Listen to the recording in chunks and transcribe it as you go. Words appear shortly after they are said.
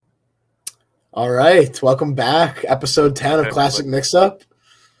All right, welcome back. Episode 10 of Classic Mix-Up.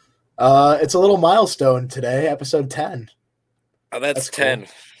 It's a little milestone today, episode 10. Oh, that's Cool. 10.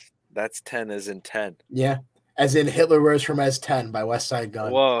 That's 10 as in 10. Yeah, as in Hitler Wears Hermes 10 by West Side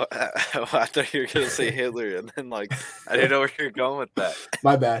Gun. Whoa, I thought you were going to say Hitler, and then, I didn't know where you were going with that.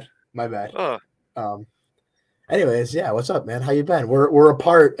 My bad. Oh. Anyways, yeah, what's up, man? How you been? We're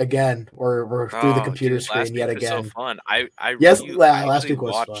apart again. We're through the computer screen yet again. So fun. Last week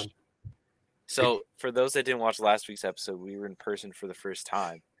was fun. So for those that didn't watch last week's episode, we were in person for the first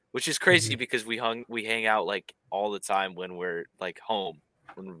time, which is crazy because we hang out all the time when we're home,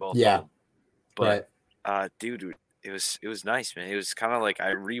 when we're both home. But dude, it was nice, man. It was kind of I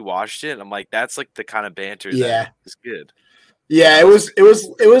rewatched it and I'm like, that's the kind of banter that is good. Yeah, it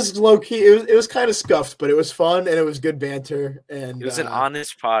was low key. It was kind of scuffed, but it was fun and it was good banter. And it was an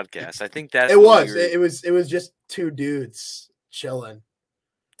honest podcast. I think that it was. It was just two dudes chilling,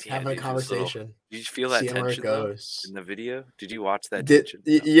 having a conversation. Did you feel that tension in the video? Did you watch that tension?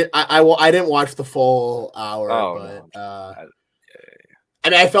 Yeah, I didn't watch the full hour, I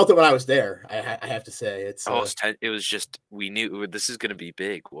mean, I felt it when I was there. I have to say, it was just, we knew this is going to be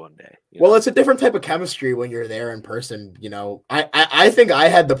big one day. Well, it's a different type of chemistry when you're there in person. You know, I think I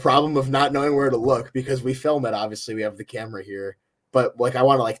had the problem of not knowing where to look because we film it. Obviously, we have the camera here, but I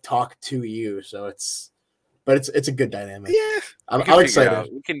want to talk to you, so it's a good dynamic. Yeah, I'm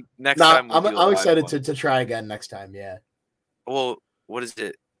excited. We can next time. I'm excited to try again next time. Yeah. Well, what is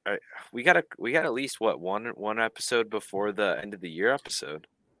it? We got at least one episode before the end of the year episode.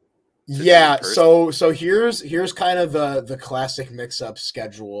 Yeah, so here's kind of the classic mix-up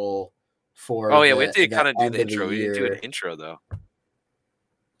schedule for. Oh yeah, we did kind of do the intro. We didn't do an intro though.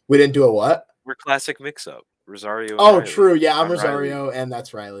 We didn't do a what? We're classic mix-up. Rosario. Oh, Riley. True. Yeah, I'm Rosario, Riley. And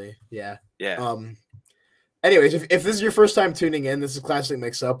that's Riley. Yeah. Yeah. Anyways, if this is your first time tuning in, this is Classic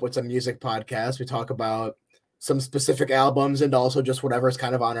Mix-Up. It's a music podcast. We talk about some specific albums and also just whatever's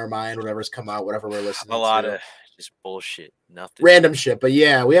kind of on our mind, whatever's come out, whatever we're listening to. A lot of just bullshit, nothing. Random shit, but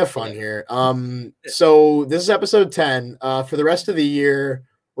yeah, we have fun here. So this is episode 10. For the rest of the year,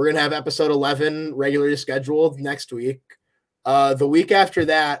 we're going to have episode 11 regularly scheduled next week. The week after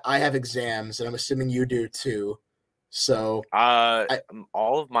that, I have exams, and I'm assuming you do too. So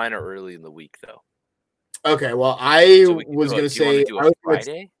all of mine are early in the week, though. Okay, well, I was going to say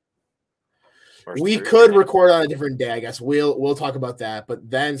Friday. We could record on a different day, I guess. We'll talk about that. But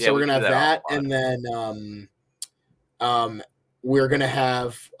then, so we're gonna have that, and then we're gonna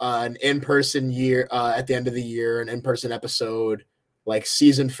have an in-person year at the end of the year, an in-person episode,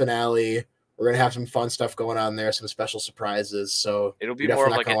 season finale. We're gonna have some fun stuff going on there, some special surprises. So it'll be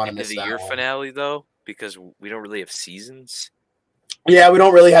more like an end of the year finale, though, because we don't really have seasons. Yeah, we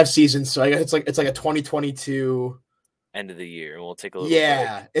don't really have seasons, so I guess it's like a 2022. End of the year, and we'll take a little.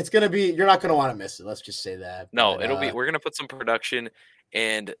 Yeah, it's gonna be. You're not gonna want to miss it. Let's just say that. No, it'll be. We're gonna put some production,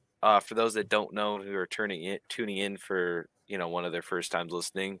 and for those that don't know who are tuning in for one of their first times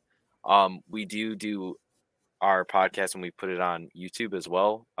listening, we do our podcast and we put it on YouTube as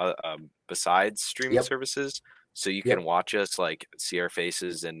well. Besides streaming services, so you can watch us, see our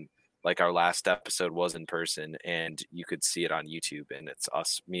faces, and our last episode was in person, and you could see it on YouTube, and it's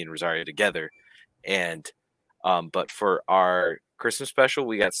us, me and Rosario together, and. But for our Christmas special,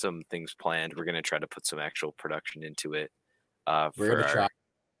 we got some things planned. We're gonna try to put some actual production into it. For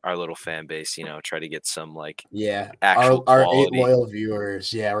our little fan base, try to get some actual our quality. 8 loyal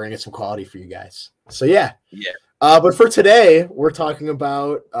viewers. Yeah, we're gonna get some quality for you guys. So yeah. Yeah. But for today, we're talking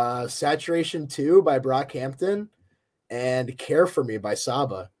about Saturation 2 by Brockhampton and Care for Me by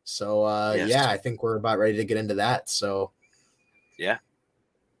Saba. So yeah, I think we're about ready to get into that. So yeah.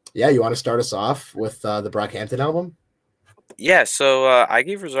 Yeah, you want to start us off with the Brockhampton album? Yeah, so I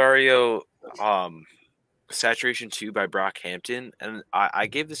gave Rosario Saturation 2 by Brockhampton, and I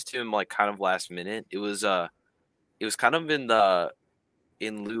gave this to him kind of last minute. It was kind of in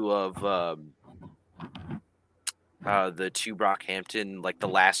lieu of the two Brockhampton, the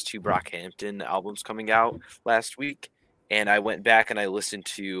last two Brockhampton albums coming out last week, and I went back and I listened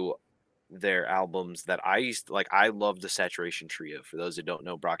to their albums that I used to, I love the Saturation Trio. For those that don't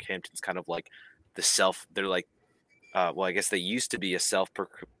know, Brockhampton's kind of they're well, I guess they used to be a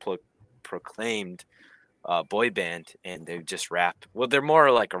self-proclaimed boy band, and they just rap. Well, they're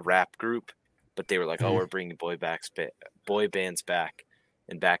more like a rap group, but they were oh, we're bringing boy bands back.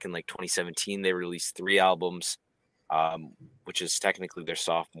 And back in 2017, they released 3 albums, which is technically their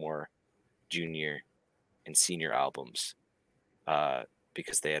sophomore, junior, and senior albums,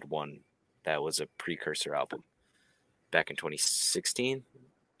 because they had one that was a precursor album back in 2016,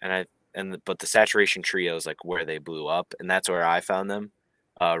 but the Saturation Trio is where they blew up, and that's where I found them.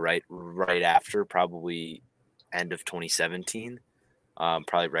 right after, probably end of 2017,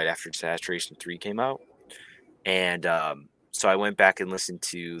 probably right after Saturation 3 came out. And so I went back and listened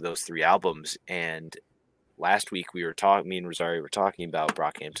to those 3 albums. And last week me and Rosario were talking about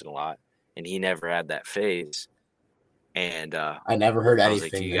Brockhampton a lot, and he never had that phase. And I never heard anything. I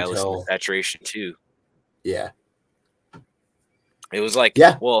was like, you gotta listen to Saturation 2. Yeah. It was like,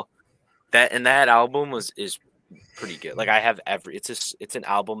 well, that album is pretty good. Like, I have it's an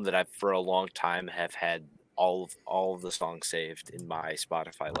album that I've for a long time have had all of the songs saved in my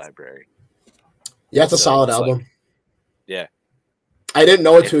Spotify library. Yeah, it's a solid album. Like, yeah. I didn't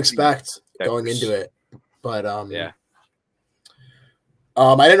know what to expect going into it, but I didn't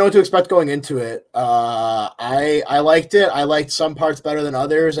know what to expect going into it. I liked it. I liked some parts better than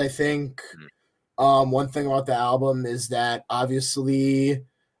others. I think one thing about the album is that obviously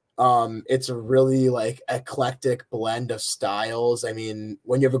it's a really like eclectic blend of styles. I mean,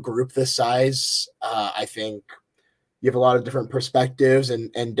 when you have a group this size, I think you have a lot of different perspectives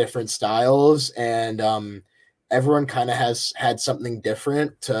and different styles, and everyone kind of has had something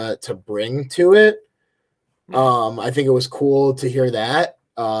different to bring to it. I think it was cool to hear that.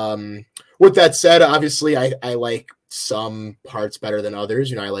 With that said, obviously I like some parts better than others.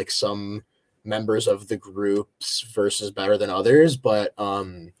 You know, I like some members of the groups versus better than others, but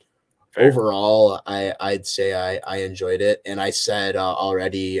overall I'd say I enjoyed it. And I said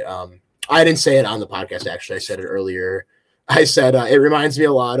already, I didn't say it on the podcast, actually. I said it earlier. I said it reminds me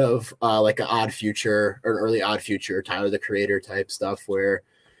a lot of like an Odd Future or an early Odd Future, Tyler the Creator type stuff, where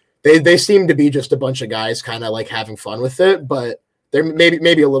they seem to be just a bunch of guys kind of like having fun with it, but they're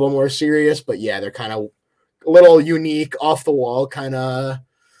maybe a little more serious. But yeah, they're kind of a little unique, off the wall, kind of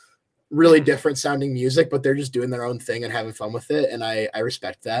really different sounding music, but they're just doing their own thing and having fun with it, and I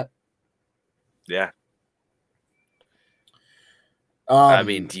respect that. Yeah. I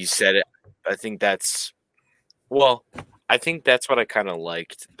mean, you said it. I think that's what I kind of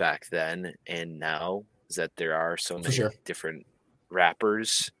liked back then and now, is that there are so many different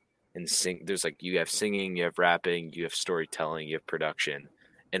rappers and there's like, you have singing, you have rapping, you have storytelling, you have production,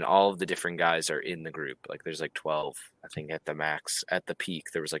 and all of the different guys are in the group. Like, there's like 12, I think at the max, at the peak,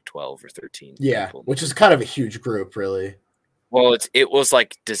 there was like 12 or 13. Yeah, which is kind of a huge group, really. Well, it was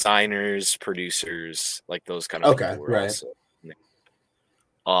like designers, producers, like those kind of people were also.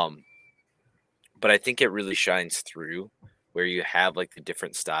 But I think it really shines through where you have like the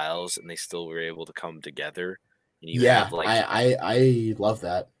different styles and they still were able to come together. And you have like, I love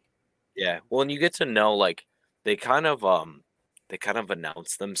that. Yeah. Well, and you get to know, like, they kind of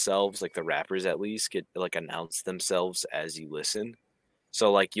announce themselves, like the rappers at least get like announce themselves as you listen.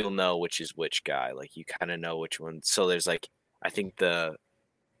 So like, you'll know which is which guy, like you kind of know which one. So there's like, I think the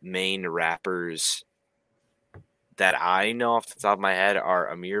main rappers that I know off the top of my head are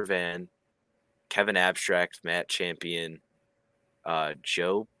Amir Van, Kevin Abstract, Matt Champion,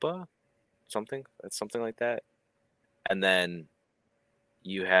 Joba, something like that. And then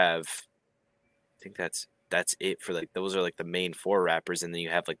you have, I think that's it for like, those are like the main 4 rappers. And then you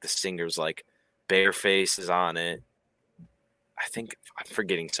have like the singers, like Bareface is on it. I think I'm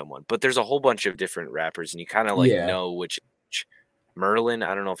forgetting someone, but there's a whole bunch of different rappers, and you kind of like know which. Merlin,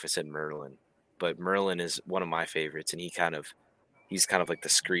 I don't know if I said Merlin, but Merlin is one of my favorites, and he's kind of like the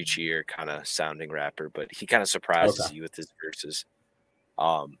screechier kind of sounding rapper, but he kind of surprises you with his verses.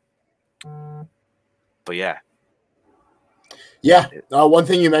 But yeah. Yeah. One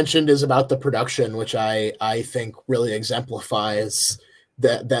thing you mentioned is about the production, which I think really exemplifies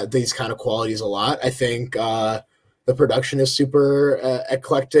that these kind of qualities a lot. I think the production is super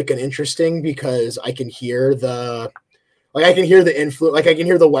eclectic and interesting because I can hear the influence, like I can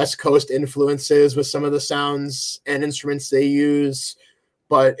hear the West Coast influences with some of the sounds and instruments they use,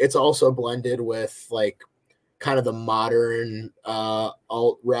 but it's also blended with like kind of the modern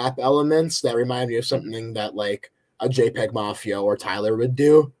alt rap elements that remind me of something that like a JPEG Mafia or Tyler would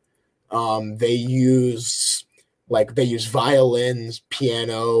do. They use violins,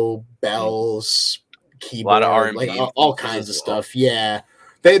 piano, bells, keyboard, like all kinds of stuff. Yeah.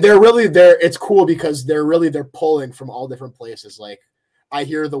 It's cool because they're pulling from all different places. Like I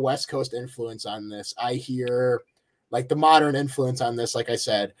hear the West Coast influence on this. I hear like the modern influence on this. Like I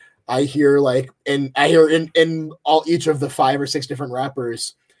said, I hear in each of the 5 or 6 different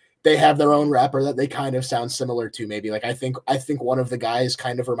rappers, they have their own rapper that they kind of sound similar to. Maybe like, I think one of the guys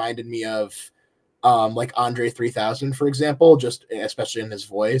kind of reminded me of like Andre 3000, for example, just especially in his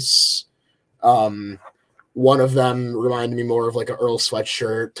voice. One of them reminded me more of like an Earl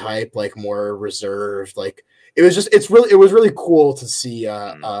Sweatshirt type, like more reserved. Like it was really cool to see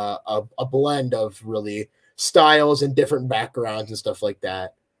a blend of really styles and different backgrounds and stuff like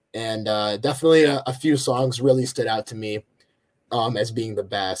that. and definitely a few songs really stood out to me as being the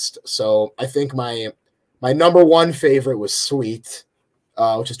best. So I think my number one favorite was Sweet,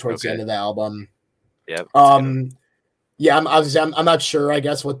 which is towards the end of the album. Yep. Yeah, I'm not sure, I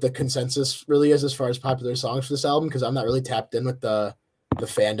guess, what the consensus really is as far as popular songs for this album, because I'm not really tapped in with the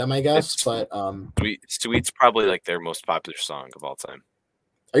fandom, I guess. But Sweet's probably like their most popular song of all time.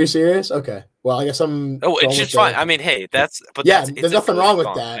 Are you serious? Okay. Well, I guess I'm. Oh, it's just fine. I mean, hey, there's nothing wrong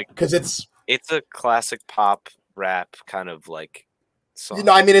with that, because it's a classic pop rap kind of like song. You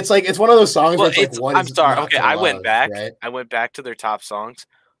know, I mean, it's one of those songs. Well, where it's like, I'm sorry. Okay, I went back. Right? I went back to their top songs.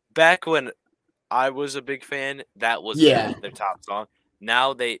 Back when I was a big fan, that was their top song.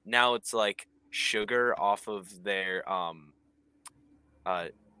 Now it's like Sugar off of their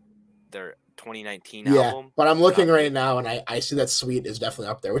 2019 album. But I'm looking right now, and I see that Sweet is definitely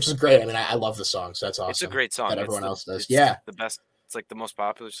up there, which is great. I mean, I love the song, so that's awesome. It's a great song that everyone else does. It's the best. It's like the most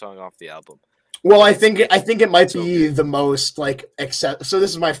popular song off the album. Well, I think it might be the most So this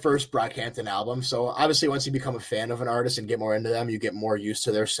is my first Brockhampton album. So obviously, once you become a fan of an artist and get more into them, you get more used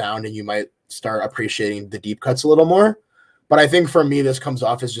to their sound, and you might start appreciating the deep cuts a little more. But I think for me, this comes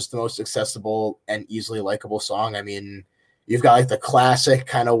off as just the most accessible and easily likable song. I mean, you've got like the classic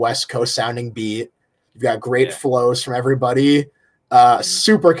kind of West Coast sounding beat. You've got great flows from everybody.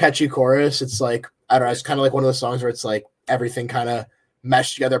 Super catchy chorus. It's like, I don't know, it's kind of like one of those songs where it's like everything kind of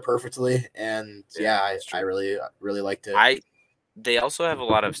meshed together perfectly. And I really liked it. They also have a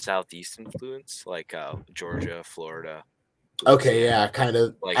lot of Southeast influence, like Georgia, Florida. Okay, yeah, kind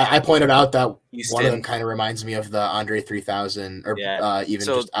of. Like, I pointed out that Houston. One of them kind of reminds me of the Andre 3000 or even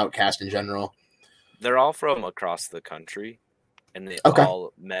just Outkast in general. They're all from across the country, and they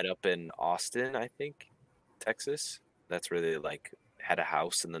all met up in Austin, I think, Texas. That's where they like had a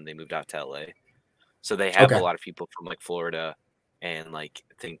house, and then they moved out to LA. So they have a lot of people from like Florida, and like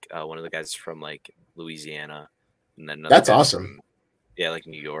I think one of the guys is from like Louisiana, and then that's awesome. From, like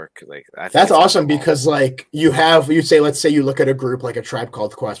New York. Like that's awesome because like let's say you look at a group like A Tribe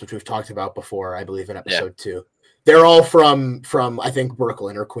Called Quest, which we've talked about before, I believe in episode 2. They're all from I think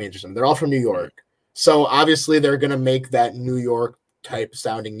Brooklyn or Queens or something. They're all from New York. So obviously they're going to make that New York type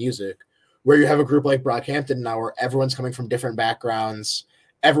sounding music, where you have a group like Brockhampton now where everyone's coming from different backgrounds.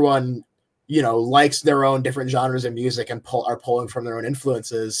 Everyone, likes their own different genres of music and are pulling from their own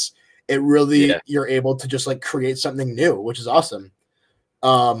influences. It really, you're able to just like create something new, which is awesome.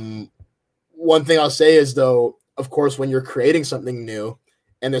 One thing I'll say is though, of course, when you're creating something new,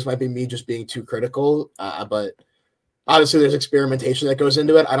 and this might be me just being too critical, but obviously there's experimentation that goes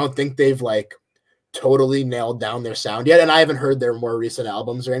into it. I don't think they've like totally nailed down their sound yet, and I haven't heard their more recent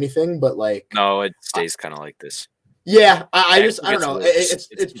albums or anything, but like no, it stays kind of like this. Yeah, I don't know. It's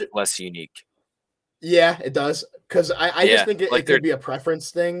less unique. Yeah, it does, because I just think it could be a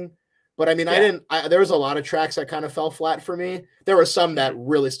preference thing. But I mean, there was a lot of tracks that kind of fell flat for me. There were some that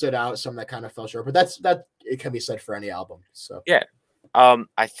really stood out, some that kind of fell short. But it can be said for any album. So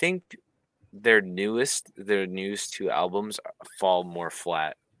I think their newest 2 albums fall more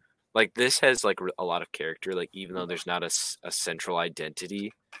flat. Like this has like a lot of character. Like even though there's not a central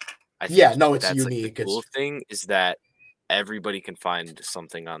identity, I think it's unique. Like, the cool thing is that everybody can find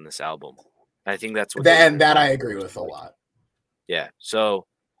something on this album. I think that's what. That I agree with a lot. Yeah. So.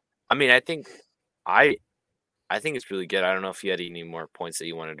 I mean, I think it's really good. I don't know if you had any more points that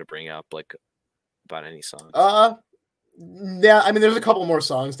you wanted to bring up, like about any songs. Yeah, I mean, there's a couple more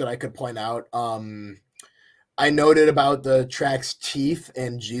songs that I could point out. I noted about the tracks "Teeth"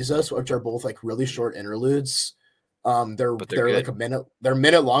 and "Jesus," which are both like really short interludes. They're like a minute. They're a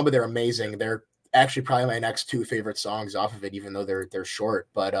minute long, but they're amazing. They're actually probably my next 2 favorite songs off of it, even though they're short.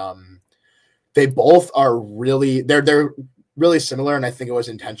 But they both are really they're really similar, and I think it was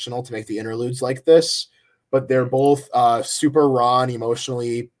intentional to make the interludes like this, but they're both super raw and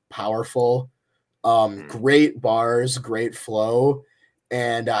emotionally powerful. Great bars, great flow,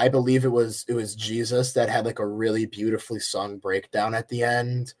 and I believe it was Jesus that had like a really beautifully sung breakdown at the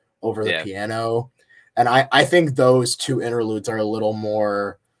end over the piano, and I think those 2 interludes are a little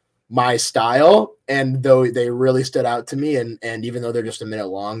more my style, and though they really stood out to me, and even though they're just a minute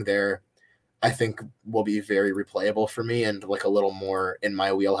long, I think will be very replayable for me and like a little more in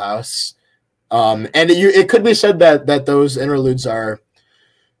my wheelhouse. And it could be said that those interludes are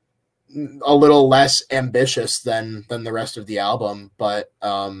a little less ambitious than the rest of the album, but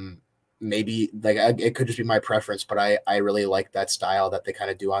maybe like it could just be my preference, but I really like that style that they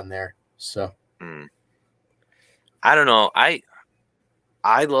kind of do on there. So I don't know. I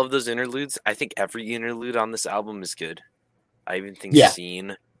love those interludes. I think every interlude on this album is good. I even think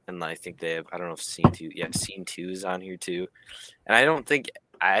Scene. And I think they have, I don't know if Scene 2 is on here too. And I don't think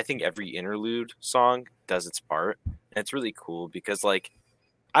I think every interlude song does its part, and it's really cool because like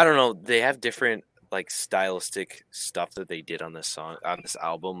I don't know, they have different like stylistic stuff that they did on this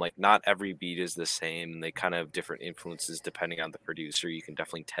album. Like not every beat is the same, and they kind of have different influences depending on the producer. You can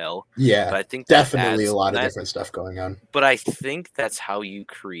definitely tell. Yeah, but I think definitely a lot of different stuff going on. But I think that's how you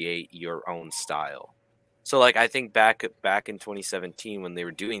create your own style. So like I think back in 2017 when they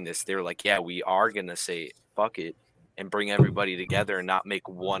were doing this, they were like, yeah, we are gonna say fuck it and bring everybody together and not make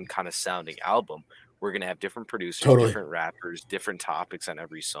one kind of sounding album. We're gonna have different producers, different rappers, different topics on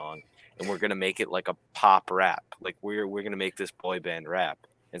every song, and we're gonna make it like a pop rap. Like we're gonna make this boy band rap,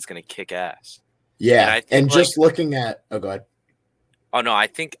 and it's gonna kick ass. Yeah, and just looking at go ahead. Oh no, I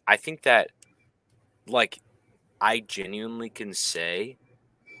think that like I genuinely can say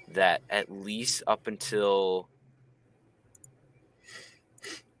that at least up until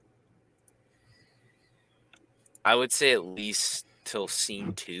I would say at least till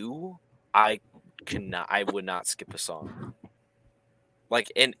scene 2, I would not skip a song. Like,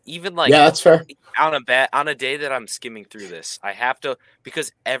 and even like, yeah, that's fair. On a day that I'm skimming through this, I have to,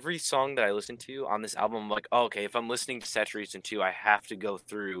 because every song that I listen to on this album, I'm like, oh, okay, if I'm listening to Saturation 2, I have to go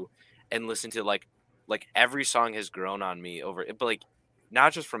through and listen to like every song has grown on me over it, but like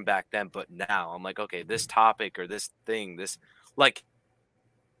not just from back then, but now I'm like, okay, this topic or this thing, this like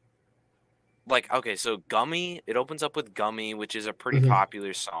okay, so Gummy, it opens up with Gummy, which is a pretty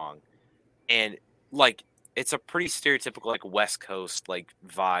popular song, and like it's a pretty stereotypical like West Coast like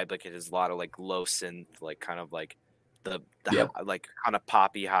vibe. Like it has a lot of like low synth, like kind of like the like kind of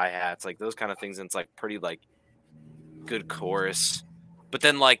poppy hi-hats, like those kind of things, and it's like pretty like good chorus. But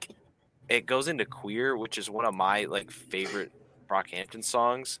then like it goes into Queer, which is one of my like favorite Brockhampton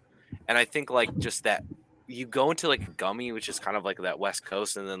songs, and I think like just that you go into like Gummy, which is kind of like that West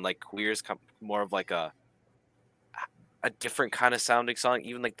Coast, and then like Queer's more of like a different kind of sounding song.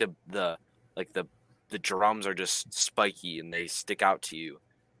 Even like the drums are just spiky and they stick out to you.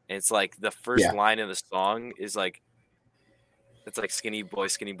 And it's like the first line of the song is like, it's like skinny boy,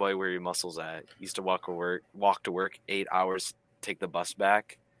 where your muscles at? Used to walk to work 8 hours, take the bus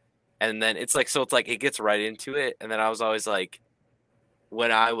back. And then it's like, so it's like, it gets right into it. And then I was always like,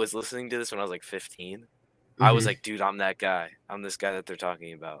 when I was listening to this, when I was like 15, I was like, dude, I'm that guy. I'm this guy that they're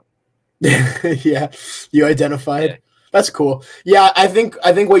talking about. Yeah. You identified. Yeah. That's cool. Yeah, I think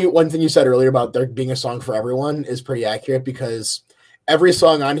one thing you said earlier about there being a song for everyone is pretty accurate, because every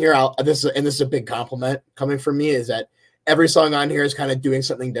song on here, this is a big compliment coming from me, is that every song on here is kind of doing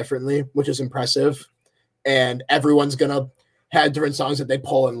something differently, which is impressive. And everyone's gonna have different songs that they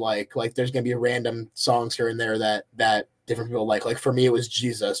pull and like there's gonna be random songs here and there that different people like. Like for me, it was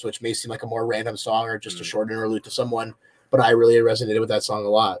Jesus, which may seem like a more random song or just a short interlude to someone, but I really resonated with that song a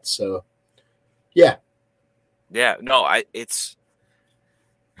lot. So, yeah. Yeah, no, it's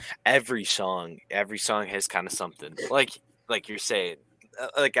every song has kind of something like you're saying.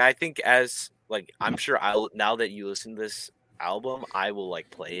 Like I think as like I'm sure now that you listen to this album, I will like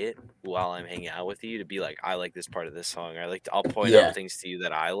play it while I'm hanging out with you to be like, I like this part of this song. I'll point out things to you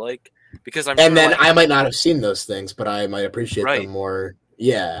that I like, because I'm. And sure, then like, I might not have seen those things, but I might appreciate them more.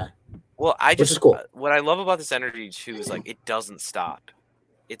 Yeah. Well, which is cool. What I love about this energy too is like it doesn't stop.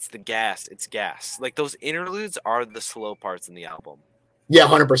 It's the gas. It's gas. Like those interludes are the slow parts in the album. Yeah,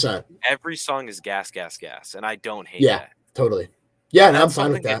 100%. Every song is gas, gas, gas, and I don't hate that. Yeah, totally. Yeah, and I'm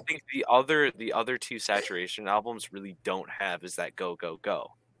fine with that. I think the other two Saturation albums really don't have is that go, go,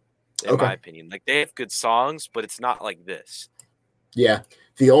 go. In my opinion, like they have good songs, but it's not like this. Yeah,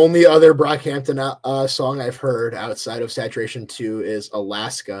 the only other Brockhampton song I've heard outside of Saturation 2 is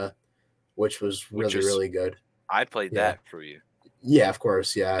Alaska, which was really good. I played that for you. Yeah, of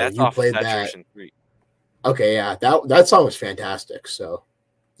course. Yeah, that's you off played Saturation that. 3. Okay, yeah, that song was fantastic. So,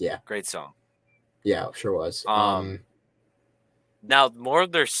 yeah, great song. Yeah, it sure was. Now more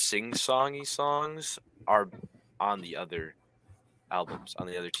of their sing-songy songs are on the other albums, on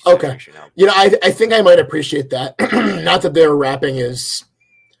the other two Saturation albums. You know, I think I might appreciate that. Not that their rapping is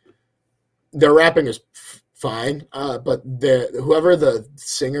fine, but whoever the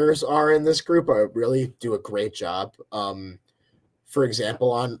singers are in this group really do a great job. For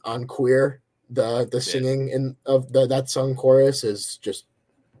example, on Queer, the singing of that song chorus is just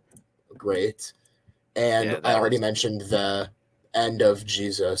great. And I already mentioned the end of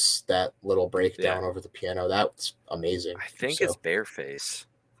Jesus, that little breakdown over the piano. That's amazing. I think it's Bareface.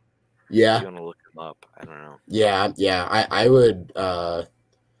 Yeah. If you want to look him up, I don't know. Yeah. I would. I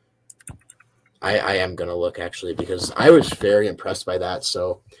am gonna look actually, because I was very impressed by that.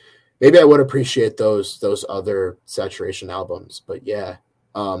 So maybe I would appreciate those other Saturation albums. But yeah,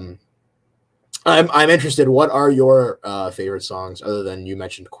 I'm interested. What are your favorite songs other than you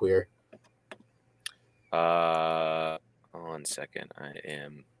mentioned Queer? 1 second. I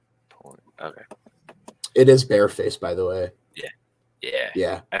am pulling. Okay. It is Bareface, by the way.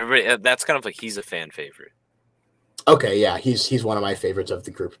 Yeah. Everybody. That's kind of like he's a fan favorite. Okay, yeah, he's one of my favorites of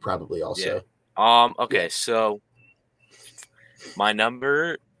the group, probably also. Yeah. Okay, so my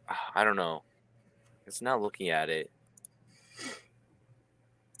number, I don't know. It's not looking at it.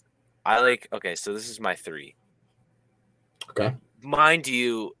 Okay, so this is my 3. Okay. Mind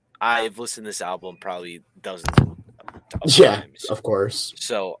you, I've listened to this album probably dozens of times. Of course.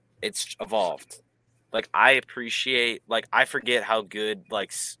 So it's evolved. Like, I appreciate, like, I forget how good,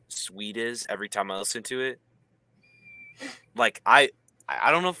 like, Sweet is every time I listen to it. Like, I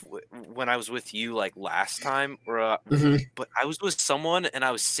don't know if when I was with you, like, last time, or but I was with someone and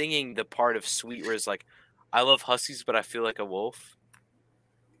I was singing the part of Sweet where it's like, I love huskies, but I feel like a wolf.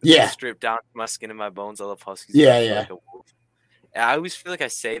 Yeah. Stripped down my skin and my bones. I love huskies. Yeah, but I feel like a wolf. And I always feel like I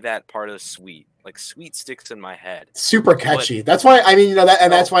say that part of Sweet. Like, Sweet sticks in my head. Super catchy. That's why, I mean,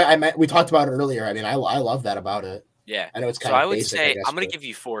 that's why we talked about it earlier. I mean, I love that about it. Yeah. I know it's kind of basic. So I would say, I'm going to give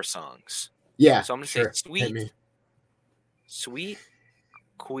you 4 songs. Yeah. So I'm going to say Sweet,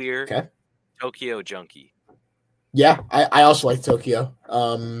 Queer, okay. Tokyo Junkie. Yeah, I also like Tokyo.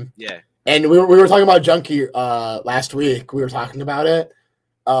 Yeah. And we were talking about Junkie last week. We were talking about it.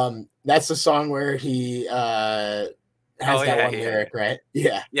 That's the song where he has that one lyric, right?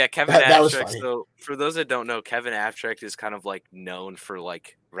 Yeah. Yeah, Kevin Abstract. That was funny. So for those that don't know, Kevin Abstract is kind of like known for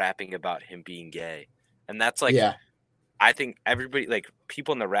like rapping about him being gay. And that's like, I think everybody, like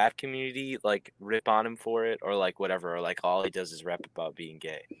people in the rap community, like rip on him for it or like whatever, or like all he does is rap about being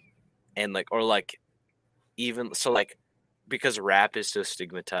gay. And like, or like, even so, like, because rap is so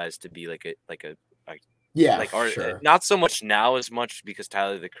stigmatized to be like a sure. Not so much now as much because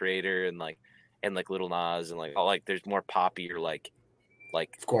Tyler the Creator and Lil Nas and like all like there's more poppy or like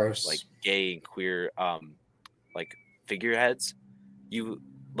of course like gay and queer like figureheads, you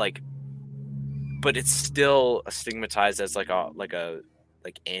like, but it's still stigmatized as like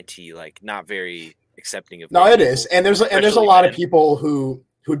anti, like not very accepting of. No, it is, and there's a lot of people who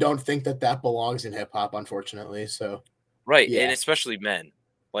don't think that belongs in hip hop, unfortunately. So right, and especially men.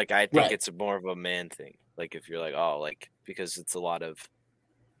 Like I think it's more of a man thing. Like if you're like, oh, like because it's a lot of,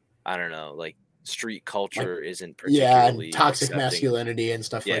 I don't know, like street culture isn't particularly and toxic accepting. Masculinity and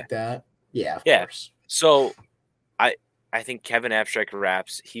stuff like that. Yeah, of course. So I think Kevin Abstract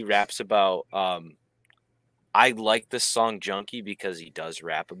raps. He raps about. I like this song Junkie because he does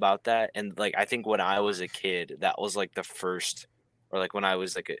rap about that, and like I think when I was a kid, that was like the first, or like when I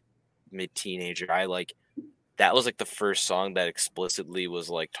was like a mid-teenager, that was like the first song that explicitly was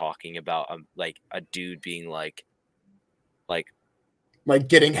like talking about like a dude being like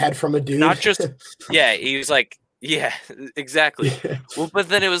getting head from a dude. Not just he was like, yeah, exactly. Well, but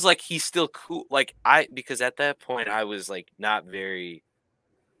then it was like he's still cool. Like because at that point I was like not very.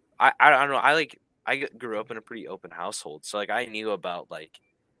 I don't know. I grew up in a pretty open household, so like I knew about like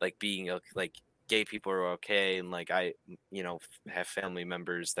being like gay people are okay, and like I have family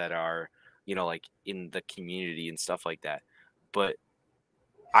members that are like in the community and stuff like that. But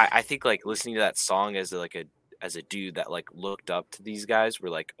I think like listening to that song as a dude that like looked up to these guys were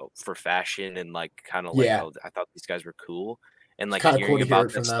like for fashion and like kind of like I thought these guys were cool, and like hearing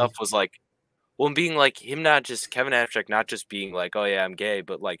about that stuff was like, well, and being like him, not just Kevin Abstract, not just being like, oh yeah, I'm gay,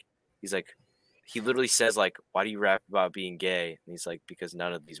 but like he's like, he literally says like, why do you rap about being gay? And he's like, because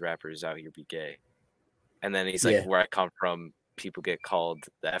none of these rappers out here be gay. And then he's like, where I come from, people get called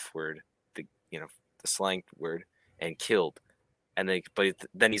the F word, the slang word, and killed. And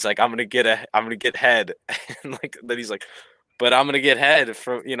then he's like, I'm gonna get head, and like then he's like, but I'm gonna get head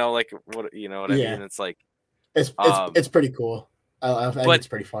from like what I mean. It's like it's pretty cool. I think it's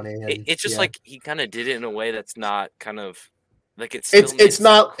pretty funny. And, it's just like he kind of did it in a way that's not kind of like it's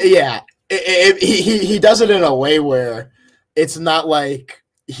not cool. He does it in a way where it's not like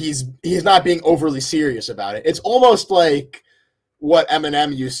he's not being overly serious about it. It's almost like what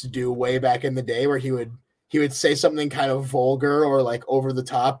Eminem used to do way back in the day, where he would say something kind of vulgar or like over the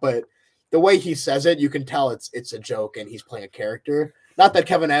top, but the way he says it, you can tell it's a joke and he's playing a character. Not that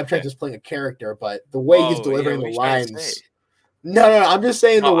Kevin Abstract is playing a character, but the way he's delivering the lines. No, I'm just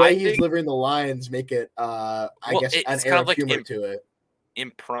saying the way he's delivering the lines make it, I guess, an air of humor to it.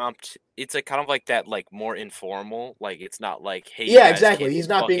 Impromptu. It's like kind of like that, like more informal. Like it's not like, hey, exactly. He's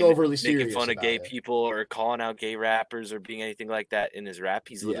not being overly serious, making fun of gay people or calling out gay rappers or being anything like that in his rap.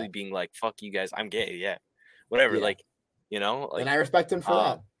 He's literally being like, "Fuck you guys, I'm gay." Yeah, whatever. Like, like. And I respect him for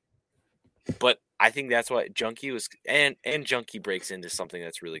that. But I think that's what Junkie was, and Junkie breaks into something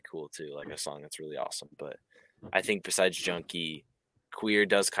that's really cool too, like a song that's really awesome. But I think besides Junkie, Queer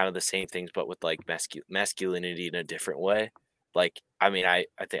does kind of the same things, but with like masculinity in a different way. Like, I mean, I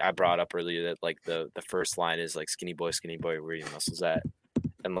think I brought up earlier that like the first line is like skinny boy, where your muscles at,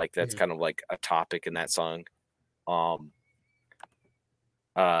 and like that's kind of like a topic in that song.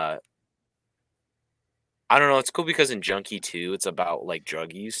 I don't know. It's cool because in Junkie 2, it's about like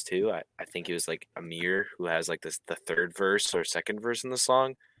drug use too. I think it was like Amir who has like the third verse or second verse in the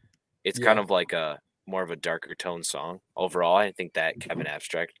song. It's kind of like a more of a darker tone song. Overall, I think that Kevin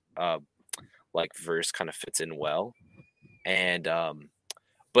Abstract like verse kind of fits in well. And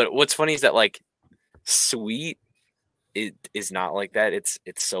but what's funny is that like Sweet it is not like that. It's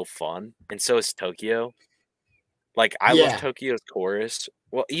so fun. And so is Tokyo. Like I love Tokyo's chorus.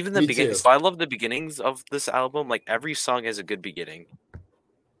 Well, even the beginning. So I love the beginnings of this album. Like every song has a good beginning,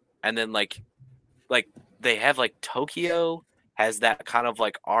 and then like they have like Tokyo has that kind of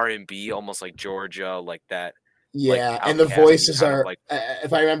like R&B, almost like Georgia, like that. Yeah, like, and the voices are like,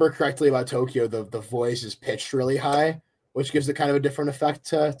 if I remember correctly about Tokyo, the voice is pitched really high, which gives it kind of a different effect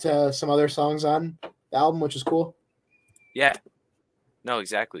to some other songs on the album, which is cool. Yeah, no,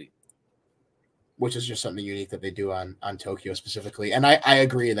 exactly. Which is just something unique that they do on Tokyo specifically. And I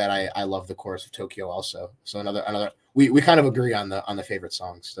agree that I love the chorus of Tokyo also. So another we kind of agree on the favorite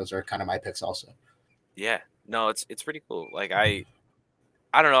songs. Those are kind of my picks also. Yeah. No, it's pretty cool. Like I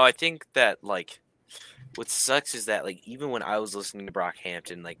don't know, I think that like what sucks is that like even when I was listening to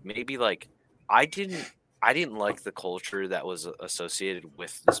Brockhampton, like maybe like I didn't like the culture that was associated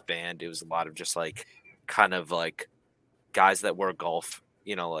with this band. It was a lot of just like kind of like guys that were golf,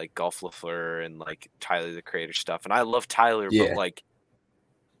 you know, like Golf LaFleur and like Tyler the Creator stuff. And I love Tyler, but like,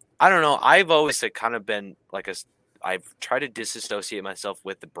 I don't know. I've always like kind of been like I've tried to disassociate myself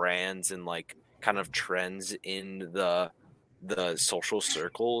with the brands and like kind of trends in the social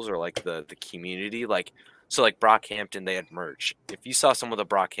circles or like the community. Like, so like Brockhampton, they had merch. If you saw someone with a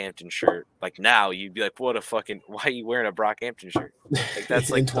Brockhampton shirt, like now you'd be like, what a fucking, why are you wearing a Brockhampton shirt? Like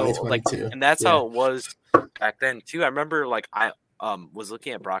that's like, so, like, and that's how it was back then too. I remember like I was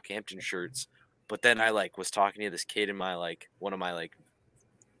looking at Brockhampton shirts, but then I like was talking to this kid in my like one of my like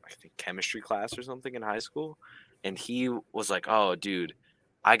I think chemistry class or something in high school, and he was like, "Oh, dude,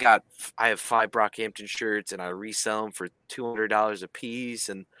 I have 5 Brockhampton shirts and I resell them for $200 a piece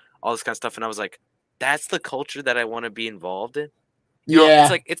and all this kind of stuff." And I was like, "That's the culture that I want to be involved in." You know,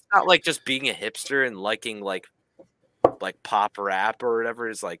 it's like it's not like just being a hipster and liking like pop rap or whatever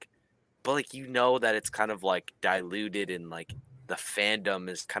is like, but like you know that it's kind of like diluted and like the fandom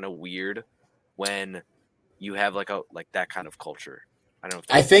is kind of weird when you have like that kind of culture. I don't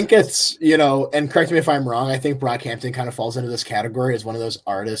know. I think it's, you know, and correct me if I'm wrong, I think Brockhampton kind of falls into this category as one of those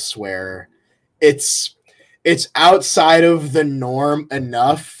artists where it's outside of the norm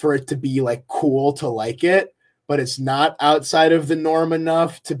enough for it to be like cool to like it, but it's not outside of the norm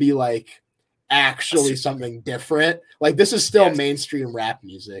enough to be like actually something different. Like this is still mainstream rap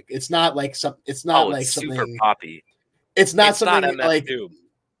music. It's not like something super poppy. It's not something not like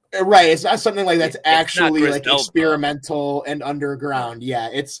right. It's not something like that's actually like experimental and underground. Yeah,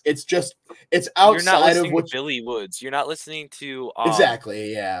 it's outside You're not listening of what to Billy Woods. You're not listening to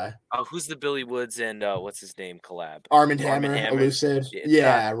exactly. Yeah. Who's the Billy Woods and what's his name collab? Arm & Hammer, Elucid.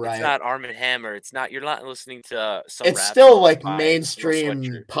 Yeah, right. It's not Arm & Hammer. It's not. You're not listening to some. It's still like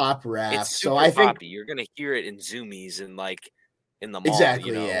mainstream pop rap. It's super I think poppy. You're gonna hear it in Zoomies and like in the mall. Exactly.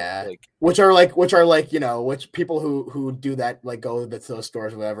 You know? Yeah. Like, which are like, you know, which people who do that, like go to those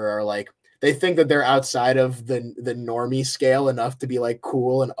stores or whatever, are like, they think that they're outside of the normie scale enough to be like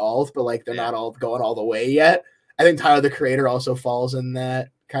cool and alt, but like they're not all going all the way yet. I think Tyler the Creator also falls in that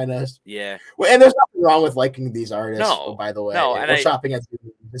kind of. Yeah. Well, and there's nothing wrong with liking these artists. No, by the way, no, and shopping at.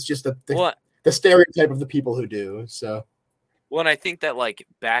 It's just the stereotype of the people who do. So. Well, and I think that like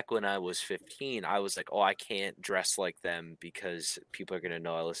back when I was 15, I was like, oh, I can't dress like them because people are gonna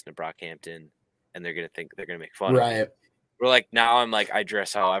know I listen to Brockhampton, and they're gonna think they're gonna make fun of me. Or like now I'm like I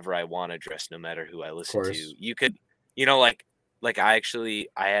dress however I want to dress, no matter who I listen to. You could, you know, like I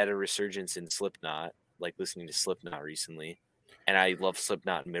had a resurgence in Slipknot, like listening to Slipknot recently, and I loved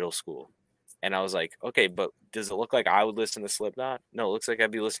Slipknot in middle school, and I was like, okay, but does it look like I would listen to Slipknot? No, it looks like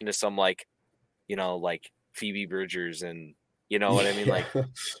I'd be listening to some like, you know, like Phoebe Bridgers and. You know what I mean? Like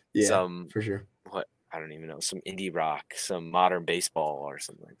some for sure. What I don't even know, some indie rock, some modern baseball or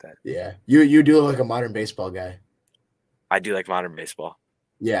something like that. Yeah. You do look like a modern baseball guy. I do like modern baseball.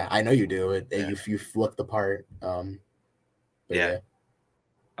 Yeah, I know you do. You look the part. Yeah.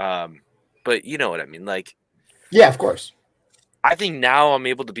 But you know what I mean? Like yeah, of course. I think now I'm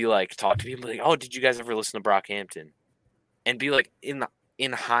able to be like, talk to people like, oh, did you guys ever listen to Brockhampton? And be like, in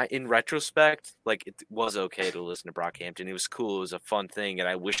retrospect, like it was okay to listen to Brockhampton. It was cool. It was a fun thing, and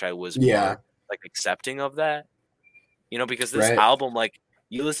I wish I was more like accepting of that. Because this album, like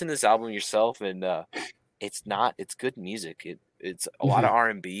you listen to this album yourself, and it's good music. It's a lot of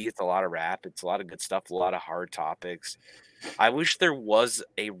R&B. It's a lot of rap. It's a lot of good stuff. A lot of hard topics. I wish there was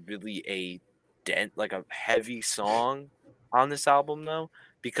a heavy song on this album though,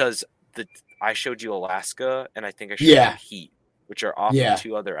 because I showed you Alaska and I think I showed you Heat, which are off of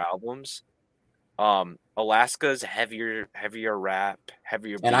 2 other albums. Alaska's heavier rap,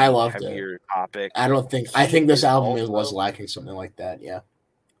 heavier beat, and I loved heavier topic. I think this album was lacking something like that, yeah.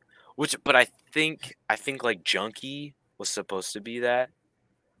 But I think like Junkie was supposed to be that,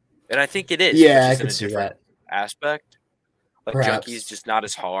 and I think it is. Yeah, I can see that aspect. Like perhaps. Junkie is just not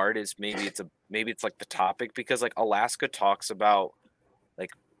as hard as maybe it's like the topic, because like Alaska talks about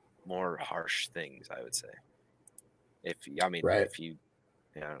like more harsh things, I would say. If you I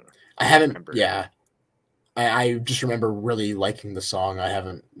don't know. I haven't remember. Yeah. I just remember really liking the song. I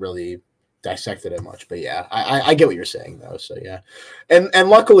haven't really dissected it much, but yeah, I get what you're saying though. So yeah. And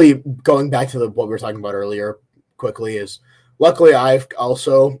luckily, going back to what we were talking about earlier quickly, is luckily I've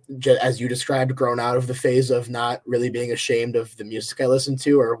also, as you described, grown out of the phase of not really being ashamed of the music I listen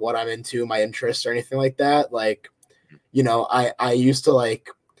to or what I'm into, my interests or anything like that. Like, I used to like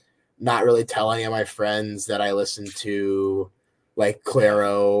not really tell any of my friends that I listened to like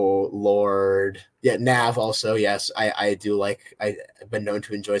Clairo, Lorde, Nav also. Yes, I do like. I've been known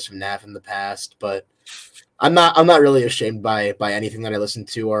to enjoy some Nav in the past, but I'm not really ashamed by anything that I listen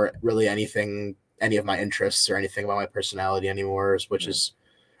to, or really any of my interests or anything about my personality anymore. Which is,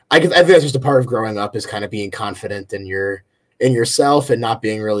 I think that's just a part of growing up, is kind of being confident in yourself and not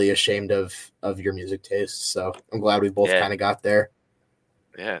being really ashamed of your music tastes. So I'm glad we both kind of got there.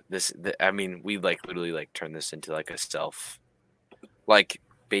 Yeah, we like literally like turn this into like a self. Like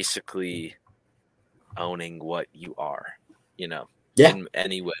basically owning what you are, in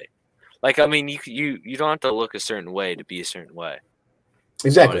any way. Like, I mean, you don't have to look a certain way to be a certain way.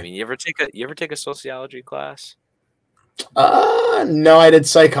 Exactly. I mean, you ever take a sociology class? No, I did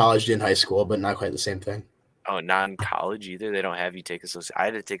psychology in high school, but not quite the same thing. Oh, not in college either. They don't have you take I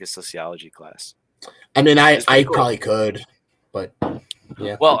had to take a sociology class. I mean, I cool. Probably could, but.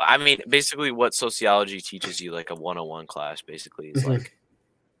 Yeah. Well, I mean, basically what sociology teaches you, like a 101 class, basically, is like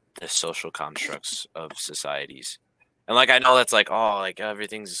the social constructs of societies. And like, I know that's like, oh, like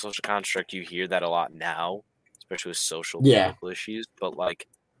everything's a social construct. You hear that a lot now, especially with social political issues. But like,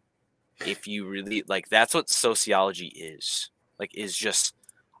 if you really like, that's what sociology is. Like, is just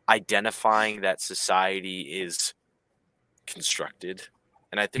identifying that society is constructed.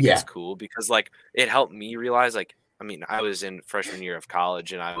 And I think it's cool because like, it helped me realize like, I mean, I was in freshman year of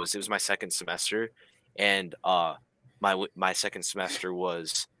college, and it was my second semester, and my second semester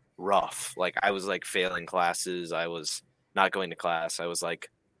was rough. Like, I was like failing classes. I was not going to class. I was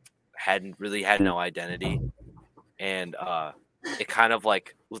like had no identity, and it kind of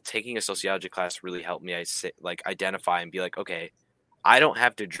like taking a sociology class really helped me. Like identify and be like, okay, I don't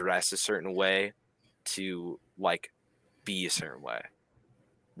have to dress a certain way to like be a certain way.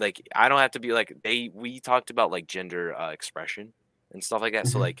 Like, I don't have to be like we talked about like gender expression and stuff like that.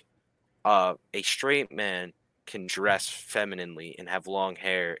 So like a straight man can dress femininely and have long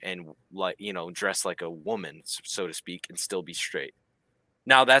hair and like, dress like a woman, so to speak, and still be straight.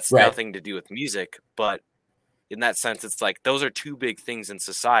 Now that's nothing to do with music, but in that sense, it's like those are two big things in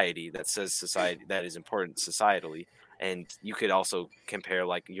society that says society that is important societally. And you could also compare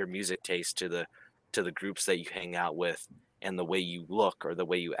like your music taste to the groups that you hang out with and the way you look or the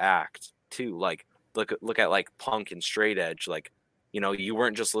way you act too. Like look at like punk and straight edge. Like, you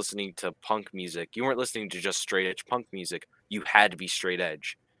weren't just listening to punk music. You weren't listening to just straight edge punk music. You had to be straight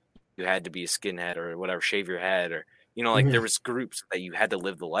edge. You had to be a skinhead or whatever, shave your head, or, there was groups that you had to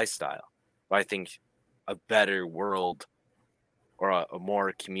live the lifestyle. But I think a better world or a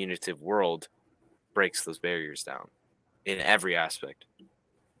more communicative world breaks those barriers down in every aspect.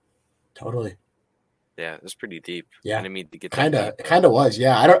 Totally. Yeah, it was pretty deep. Yeah, I didn't mean to get kind of was.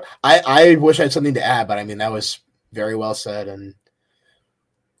 Yeah, I wish I had something to add, but I mean that was very well said, and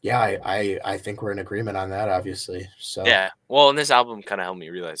yeah, I think we're in agreement on that, obviously. So yeah, well, and this album kind of helped me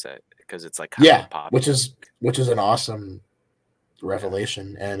realize that because it's like pop, which is an awesome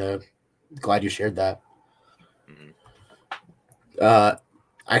revelation, and glad you shared that.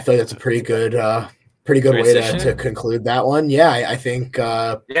 I feel like that's a pretty good way to conclude that one. Yeah, I think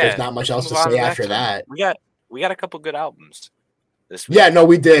there's not much else to say after that. We got a couple good albums. this week? Yeah, no,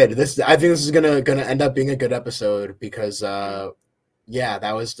 we did. I think this is gonna end up being a good episode because yeah,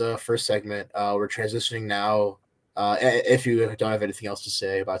 that was the first segment. We're transitioning now. If you don't have anything else to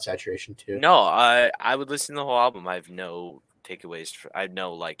say about Saturation 2. No, I would listen to the whole album. I have no takeaways. I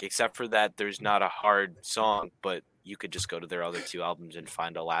know, like, except for that there's not a hard song, but you could just go to their other 2 albums and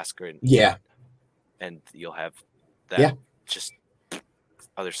find Alaska and you'll have that just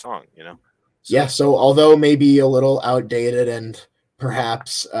other song, you know? So, yeah, so although maybe a little outdated and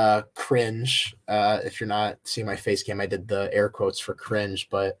perhaps cringe, if you're not seeing my face cam, I did the air quotes for cringe,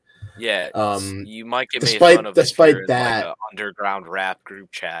 but yeah, you might get made fun of despite if that, like an underground rap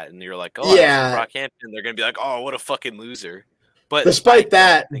group chat, and you're like, "Oh, yeah, Brockhampton," they're gonna be like, "Oh, what a fucking loser." But despite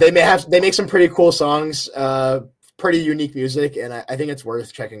that, they make some pretty cool songs, pretty unique music, and I think it's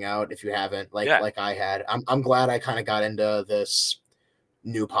worth checking out if you haven't. Like I had, I'm glad I kind of got into this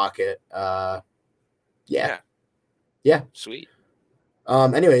new pocket. Yeah, sweet.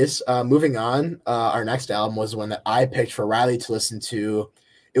 Anyways, moving on. Our next album was one that I picked for Riley to listen to.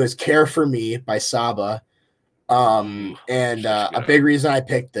 It was "Care for Me" by Saba. And a big reason I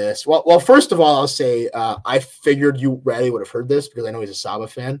picked this. Well, first of all, I'll say I figured you Riley would have heard this because I know he's a Saba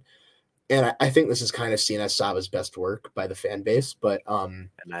fan, and I think this is kind of seen as Saba's best work by the fan base. But and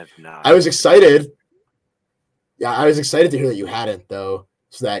I've not. I was excited. Yeah, I was excited to hear that you hadn't though,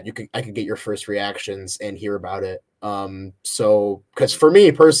 so that I could get your first reactions and hear about it. So because for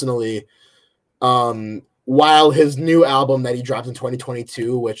me personally, while his new album that he dropped in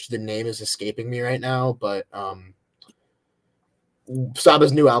 2022, which the name is escaping me right now, but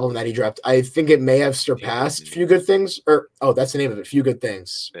Saba's new album that he dropped, I think it may have surpassed Few Good Things, that's the name of it, Few Good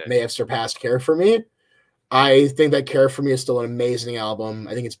Things, may have surpassed Care for Me. I think that Care for Me is still an amazing album.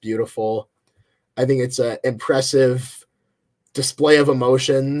 I think it's beautiful. I think it's an impressive display of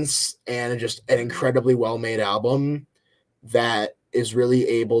emotions and just an incredibly well-made album that is really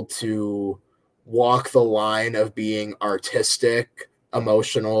able to walk the line of being artistic,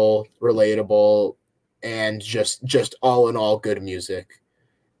 emotional, relatable, and just all in all good music.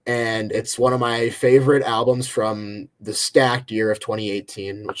 And it's one of my favorite albums from the stacked year of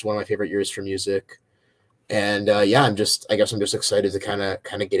 2018, which is one of my favorite years for music. And I guess I'm just excited to kind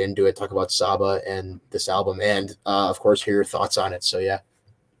of get into it, talk about Saba and this album, and of course hear your thoughts on it. So yeah,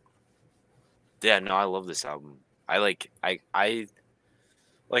 no, I love this album. I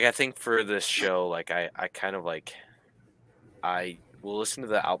think for this show, like I kind of like I will listen to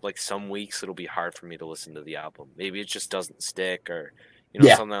the album. Like some weeks it'll be hard for me to listen to the album. Maybe it just doesn't stick, or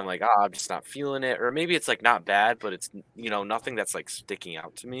something like I'm just not feeling it, or maybe it's like not bad, but it's nothing that's like sticking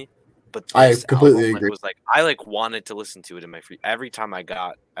out to me. But I completely agree. Was like I wanted to listen to it in my free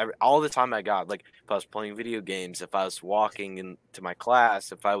all the time I got. Like if I was playing video games, if I was walking into my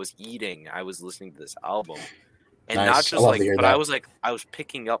class, if I was eating, I was listening to this album. And not just but I was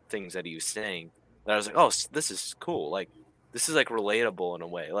picking up things that he was saying that I was like, oh, this is cool. Like this is like relatable in a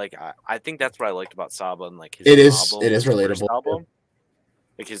way. Like I think that's what I liked about Saba and like his it is relatable album.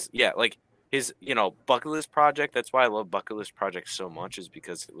 Because his Bucket List Project. That's why I love Bucket List Project so much, is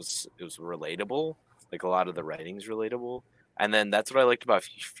because it was relatable. Like a lot of the writing's relatable, and then that's what I liked about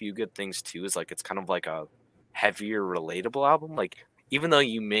Few Good Things too. Is like it's kind of like a heavier, relatable album. Like even though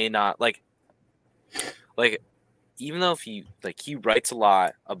you may not like even though if you he writes a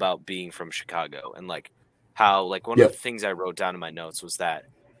lot about being from Chicago and like how like one of the things I wrote down in my notes was that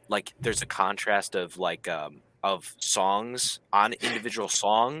like there's a contrast of of songs on individual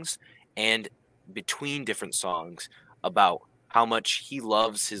songs and between different songs about how much he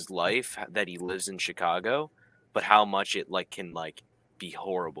loves his life that he lives in Chicago, but how much it can be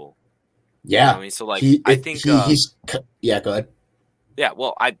horrible. Yeah, you know what I mean, so I think he's go ahead. Yeah,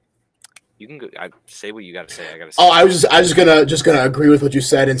 well, you can go. I say what you got to say. I got to say. Oh, I was just gonna agree with what you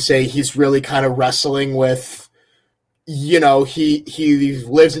said and say he's really kind of wrestling with. He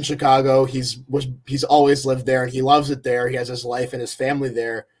lives in Chicago. He's always lived there, and he loves it there. He has his life and his family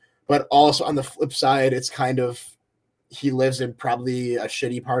there. But also on the flip side, it's kind of he lives in probably a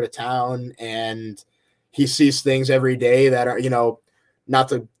shitty part of town, and he sees things every day that are not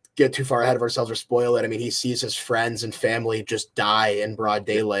to get too far ahead of ourselves or spoil it. I mean, he sees his friends and family just die in broad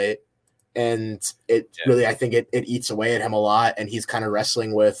daylight, and really, I think it eats away at him a lot, and he's kind of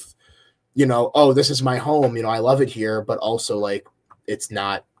wrestling with. Oh, this is my home. I love it here, but also like it's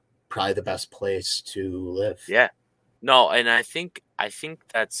not probably the best place to live. Yeah, no, and I think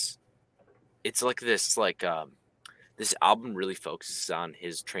it's like this this album really focuses on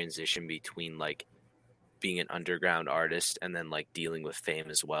his transition between like being an underground artist and then like dealing with fame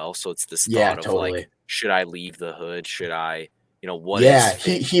as well. So it's this thought of like, should I leave the hood? Should I what is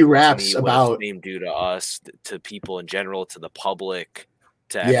fame? he raps about fame due to us, to people in general, to the public,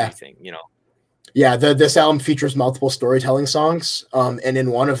 to everything, Yeah, this album features multiple storytelling songs, and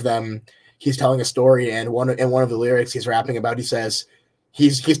in one of them, he's telling a story, and one of the lyrics he's rapping about, he says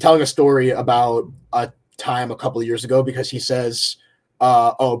he's telling a story about a time a couple of years ago, because he says,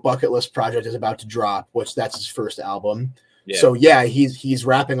 Bucket List Project is about to drop, which that's his first album. Yeah. So yeah, he's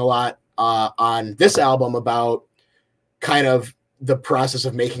rapping a lot on this album about kind of the process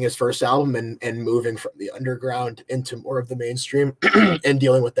of making his first album and moving from the underground into more of the mainstream and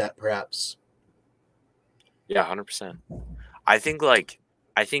dealing with that, perhaps. Yeah, 100%. I think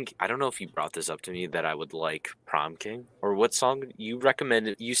I don't know if you brought this up to me that I would like Prom King, or what song you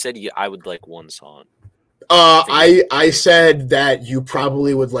recommended. You said I would like one song. I said that you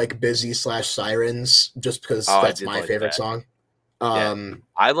probably would like Busy/Sirens, just because that's my favorite song.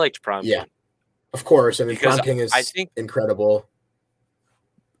 I liked Prom King. Of course. I mean, Prom King is incredible.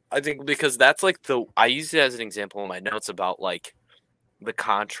 I think because that's like I use it as an example in my notes about like the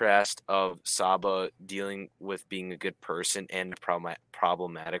contrast of Saba dealing with being a good person and a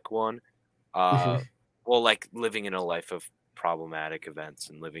problematic one. Well, like living in a life of problematic events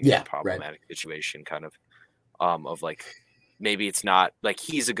and living in a problematic situation, kind of like, maybe it's not like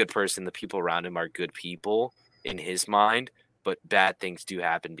he's a good person, the people around him are good people in his mind, but bad things do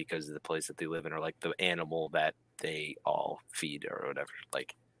happen because of the place that they live in, or like the animal that they all feed or whatever.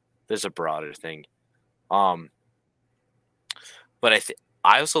 Like there's a broader thing. But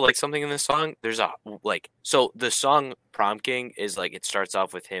I also like something in this song. There's so the song Prom King is like, it starts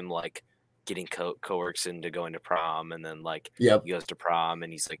off with him like getting coerced into going to prom, and then like he goes to prom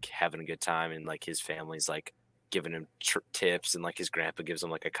and he's like having a good time, and like his family's like giving him tips, and like his grandpa gives him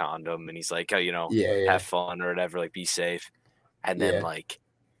like a condom, and he's like, have fun or whatever, like be safe. And then like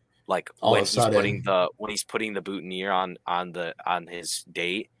when he's putting the boutonniere on his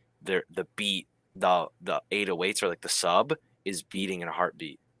date, the beat, the 808s, or like the sub is beating in a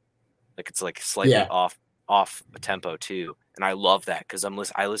heartbeat, like it's like slightly off tempo too, and I love that because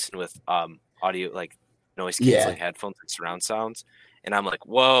I listen with audio like noise kids, like headphones and surround sounds, and I'm like,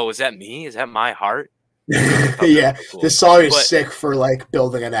 whoa, is that me? Is that my heart? Cool. This song is sick for like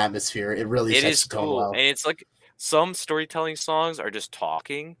building an atmosphere. It really sets the tone cool. well. And it's like some storytelling songs are just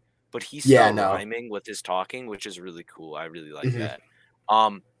talking, but he's still rhyming with his talking, which is really cool. I really like that.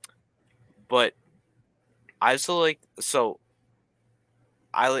 But I also like, so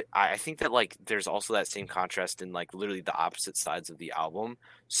I think that like there's also that same contrast in like literally the opposite sides of the album.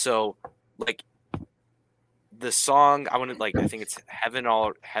 So like the song I think it's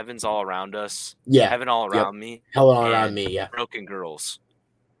Heaven's All Around Us. Yeah. Heaven All Around Me. Hell All Around Me, yeah. Broken Girls.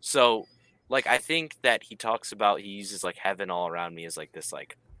 So like I think that he uses like Heaven All Around Me as like this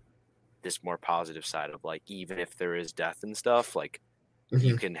more positive side of like, even if there is death and stuff, like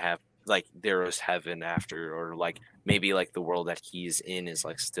you can have like there is heaven after, or like maybe like the world that he's in is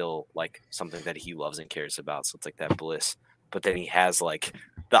like still like something that he loves and cares about, so it's like that bliss. But then he has like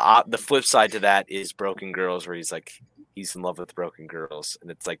the flip side to that is Broken Girls, where he's in love with broken girls,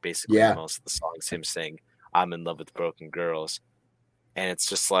 and it's like basically most of the songs him saying I'm in love with broken girls. And it's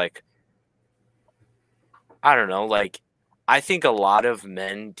just like, I don't know, like I think a lot of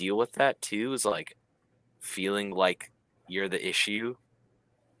men deal with that too, is like feeling like you're the issue.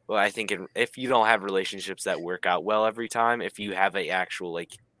 Well, I think if you don't have relationships that work out well every time, if you have a actual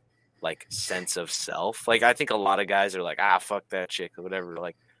like sense of self, like I think a lot of guys are like, fuck that chick or whatever,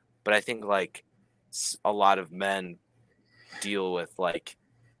 like, but I think like a lot of men deal with like,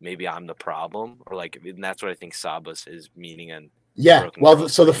 maybe I'm the problem, or like, and that's what I think Saba's is meaning. And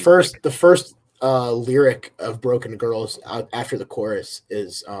so the first lyric of Broken Girls after the chorus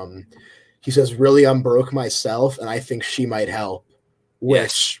is he says, really, I'm broke myself and I think she might help,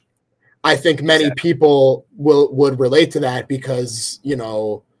 which I think many people would relate to that, because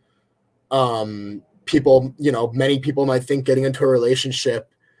many people might think getting into a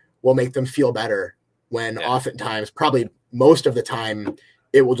relationship will make them feel better, when oftentimes, probably most of the time,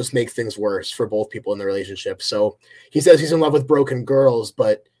 it will just make things worse for both people in the relationship. So he says he's in love with broken girls,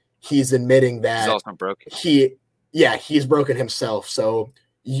 but he's admitting that he's also broken. He's broken himself. So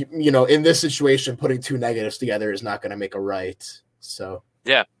in this situation, putting two negatives together is not going to make a right. So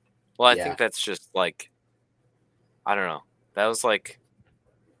well, I think that's just like, I don't know. That was like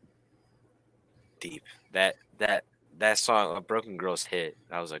deep. That song, a Broken Girls hit.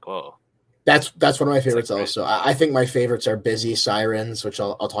 I was like, whoa. That's one of my favorites. Like, also, I think my favorites are Busy, Sirens, which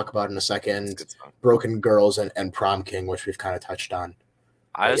I'll talk about in a second. Broken Girls and Prom King, which we've kind of touched on.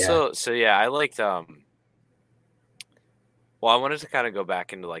 I liked. Well, I wanted to kind of go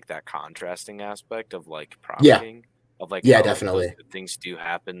back into like that contrasting aspect of like Prom King. of like yeah, how definitely those things do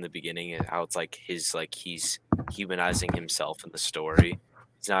happen in the beginning, and how it's like he's humanizing himself in the story.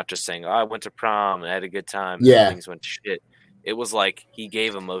 He's not just saying, "Oh, I went to prom and I had a good time, and then things went to shit." It was like he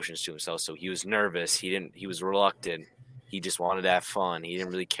gave emotions to himself. So he was nervous. He was reluctant. He just wanted to have fun. He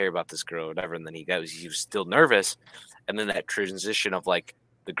didn't really care about this girl or whatever. And then he was still nervous. And then that transition of like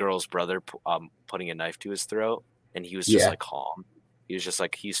the girl's brother putting a knife to his throat, and he was just like calm. He was just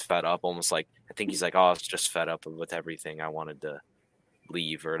like, he's fed up, almost like, I think he's like, oh, I was just fed up with everything. I wanted to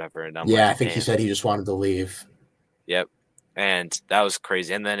leave or whatever. And I'm like, I think he said he just wanted to leave. Yep. And that was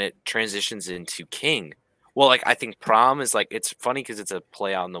crazy. And then it transitions into King. Well, like, I think prom is like, it's funny because it's a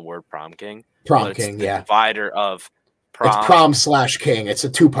play on the word prom king. Prom king, the divider of prom. It's prom/king. It's a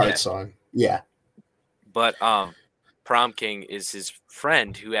 2-part song. Yeah. But prom king is his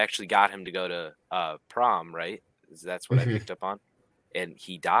friend who actually got him to go to prom, right? That's what I picked up on. And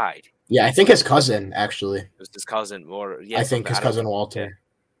he died. Yeah, I think his cousin, actually. It was his cousin, or I think his cousin Walter.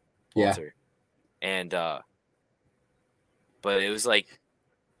 Yeah. Walter. And but it was like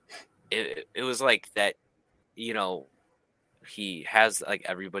it was like that, you know, he has like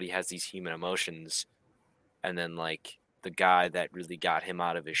everybody has these human emotions, and then like the guy that really got him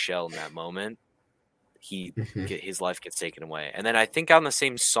out of his shell in that moment, his life gets taken away. And then I think on the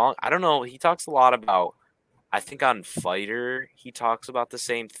same song, I don't know, he talks a lot about, I think on Fighter he talks about the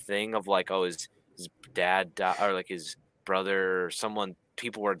same thing of like, oh, his dad died, or like his brother or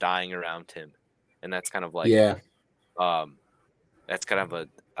people were dying around him, and that's kind of like that's kind of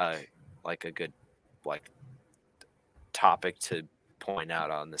a like a good like topic to point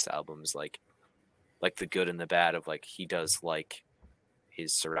out on this album is like the good and the bad of like he does like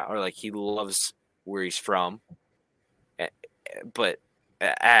his surround, or like he loves where he's from, but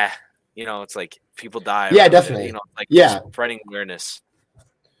you know, it's like people die. Yeah, definitely. You know, like spreading awareness.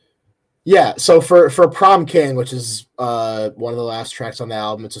 Yeah, so for Prom King, which is one of the last tracks on the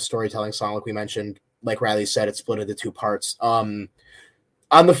album, it's a storytelling song, like we mentioned. Like Riley said, it's split into 2 parts. On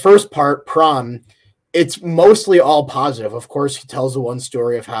the first part, Prom, it's mostly all positive. Of course, he tells the one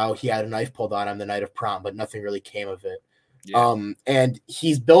story of how he had a knife pulled on him the night of prom, but nothing really came of it. Yeah. And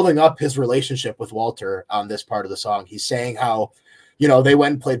he's building up his relationship with Walter on this part of the song. He's saying how, you know, they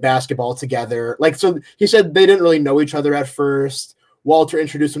went and played basketball together. Like, so he said they didn't really know each other at first. Walter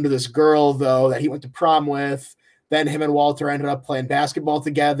introduced him to this girl, though, that he went to prom with. Then him and Walter ended up playing basketball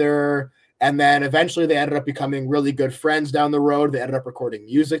together. And then eventually they ended up becoming really good friends down the road. They ended up recording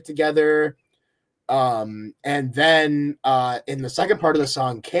music together. And then in the second part of the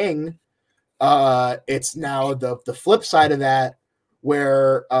song, King, it's now the flip side of that,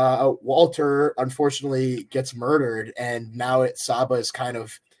 where Walter unfortunately gets murdered, and now Saba is kind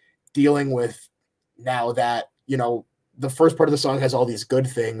of dealing with now that, you know, the first part of the song has all these good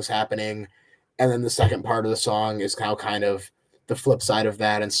things happening, and then the second part of the song is now kind of the flip side of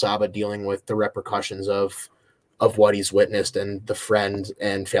that, and Saba dealing with the repercussions of what he's witnessed and the friend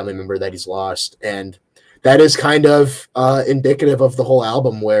and family member that he's lost. And that is kind of indicative of the whole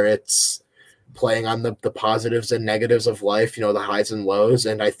album, where it's playing on the positives and negatives of life, you know, the highs and lows.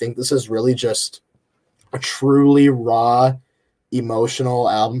 And I think this is really just a truly raw, emotional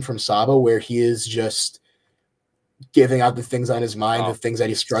album from Saba, where he is just giving out the things on his mind, the things that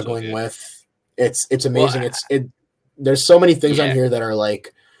he's struggling with. It's amazing. Well, there's so many things on here that are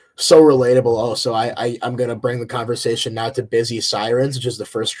like so relatable. Also, I'm going to bring the conversation now to Busy Sirens, which is the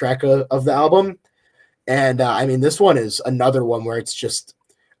first track of the album. And I mean, this one is another one where it's just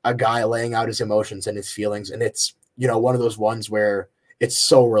a guy laying out his emotions and his feelings. And it's, you know, one of those ones where it's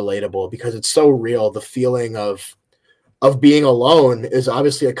so relatable because it's so real. The feeling of being alone is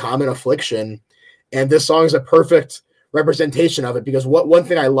obviously a common affliction. And this song is a perfect representation of it, because one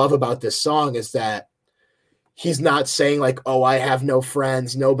thing I love about this song is that he's not saying like, oh, I have no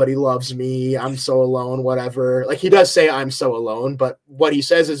friends, nobody loves me, I'm so alone, whatever. Like, he does say I'm so alone, but what he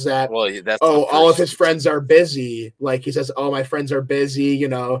says is that, all of his friends are busy. Like, he says, oh, my friends are busy, you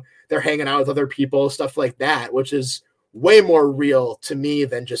know, they're hanging out with other people, stuff like that, which is way more real to me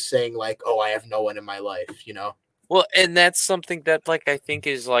than just saying like, oh, I have no one in my life, you know? Well, and that's something that like I think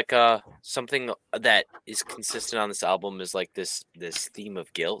is like something that is consistent on this album, is like this theme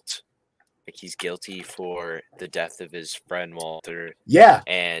of guilt. Like, he's guilty for the death of his friend Walter. Yeah.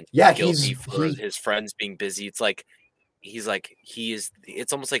 And guilty for his friends being busy. It's like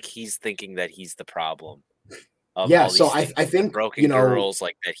it's almost like he's thinking that he's the problem. Yeah, so I think broken girls,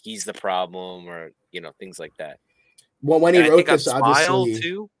 like that he's the problem, or, you know, things like that. Well, when he wrote this, obviously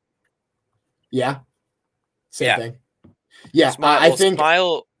too. Yeah. Same thing. Yeah, I think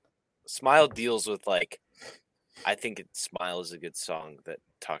Smile deals with like, I think Smile is a good song that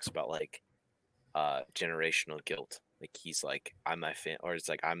talks about like generational guilt. like he's like I'm my fan, or it's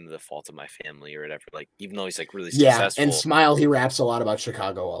like I'm the fault of my family or whatever. Like even though he's like really successful. And Smile, he raps a lot about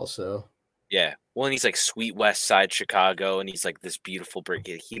Chicago also. Yeah, well, and he's like Sweet West Side Chicago, and he's like this beautiful brick.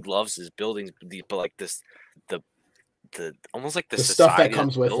 He loves his buildings, but like this, the almost like the stuff that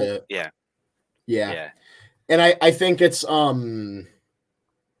comes with it. Yeah. And I think it's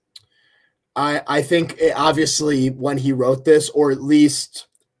I think obviously when he wrote this, or at least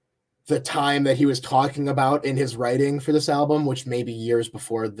the time that he was talking about in his writing for this album, which may be years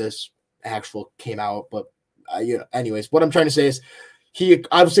before this actual came out, but anyways, what I'm trying to say is he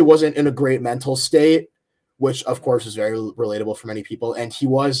obviously wasn't in a great mental state, which of course is very relatable for many people, and he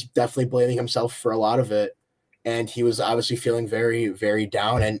was definitely blaming himself for a lot of it, and he was obviously feeling very, very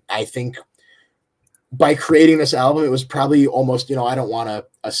down. And I think by creating this album, it was probably almost, I don't want to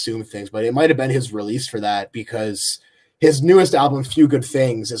assume things, but it might have been his release for that, because his newest album, Few Good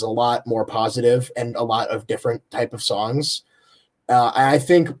Things, is a lot more positive and a lot of different type of songs. I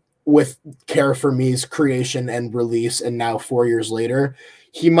think with Care for Me's creation and release, and now 4 years later,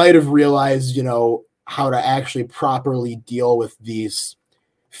 he might have realized, how to actually properly deal with these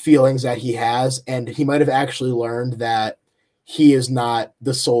feelings that he has. And he might have actually learned that he is not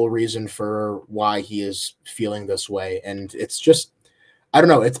the sole reason for why he is feeling this way. And it's just, I don't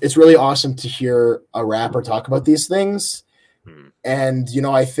know, it's really awesome to hear a rapper talk about these things. And,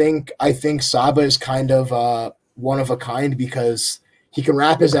 I think Saba is kind of one of a kind, because he can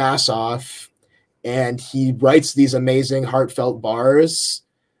rap his ass off and he writes these amazing heartfelt bars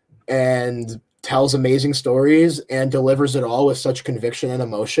and tells amazing stories and delivers it all with such conviction and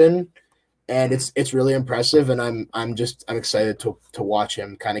emotion. And it's really impressive. And I'm excited to watch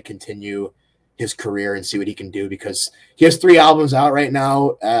him kind of continue his career and see what he can do, because he has 3 albums out right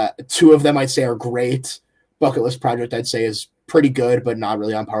now. 2 of them I'd say are great. Bucket List Project I'd say is pretty good, but not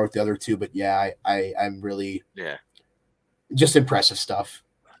really on par with the other 2. But yeah, I'm really just impressive stuff.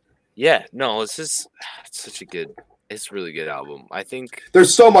 Yeah, no, it's really good album. I think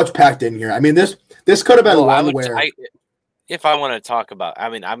there's so much packed in here. I mean, this could have been one where if I want to talk about, I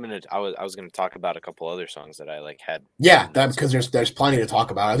mean, I was going to talk about a couple other songs that I had. Yeah, because there's plenty to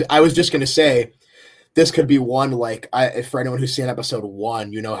talk about. I was just going to say this could be one, like, for anyone who's seen episode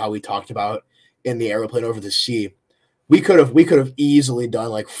 1, how we talked about in the Aeroplane Over the Sea. We could have easily done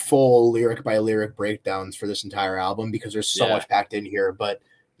like full lyric by lyric breakdowns for this entire album, because there's so much packed in here. But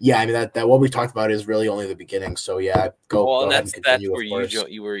yeah, I mean that what we talked about is really only the beginning. So yeah, go ahead and continue. Where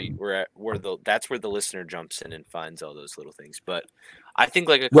that's where the listener jumps in and finds all those little things. But I think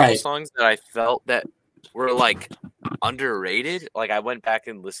like a couple songs that I felt that were like underrated. Like I went back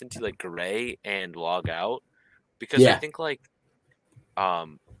and listened to like Gray and Log Out, because I think like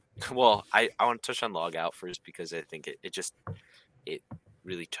well, I want to touch on Log Out first, because I think it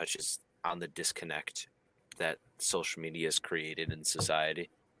really touches on the disconnect that social media has created in society.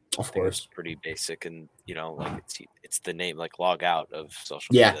 Of course, it's pretty basic, and like it's the name, like log out of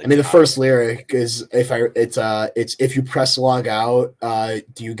social media. Like, I mean, the first lyric is it's if you press log out,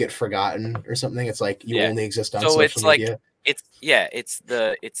 do you get forgotten or something? It's like you only exist on social media. It's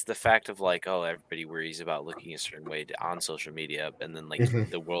the fact of like, oh, everybody worries about looking a certain way on social media, and then like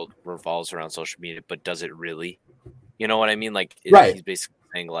the world revolves around social media, but does it really? You know what I mean? Like, he's basically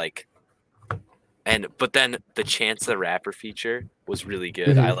saying like, but then the Chance the Rapper feature was really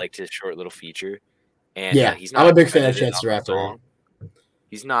good. I liked his short little feature, and he's not. I'm a big fan of Chance the Rapper.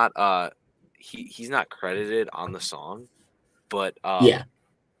 He's not he's not credited on the song, but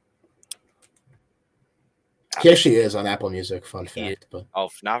he actually is on Apple Music. Fun fact, but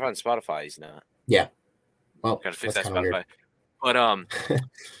not on Spotify. He's not. Yeah, well, gotta fix that Spotify. But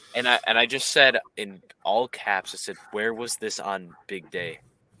and I just said in all caps, I said, "Where was this on Big Day?"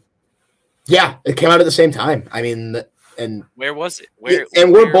 Yeah, it came out at the same time. I mean, and where was it?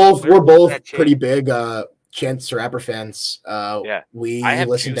 We're both pretty big Chance the Rapper fans. We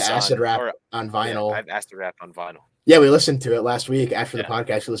listened to Acid Rap on vinyl. Yeah, I have Acid Rap on vinyl. Yeah, we listened to it last week after the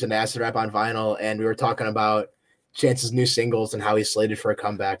podcast. We listened to Acid Rap on vinyl, and we were talking about Chance's new singles and how he's slated for a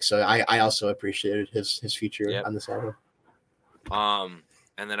comeback. So I also appreciated his feature on this album.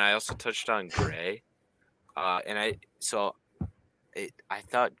 And then I also touched on Gray, I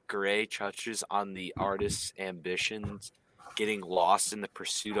thought Gray touches on the artist's ambitions, getting lost in the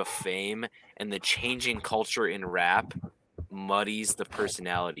pursuit of fame, and the changing culture in rap muddies the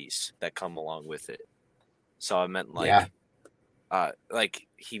personalities that come along with it. So I meant like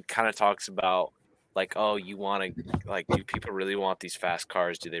he kind of talks about like, oh, you want to like, do people really want these fast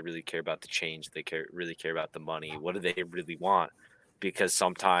cars? Do they really care about the change? Do they really care about the money? What do they really want? Because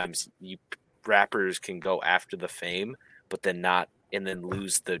sometimes rappers can go after the fame, but then not, and then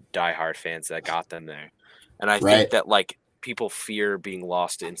lose the diehard fans that got them there. And I think that like people fear being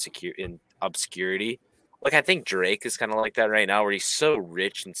lost in obscurity. Like I think Drake is kind of like that right now, where he's so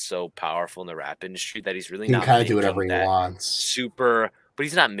rich and so powerful in the rap industry that he's really not kind of do whatever he wants. Super, but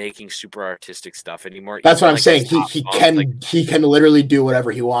he's not making super artistic stuff anymore. That's what I'm saying. He can literally do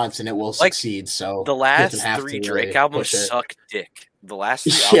whatever he wants and it will succeed. So the last 3 Drake albums suck dick. The last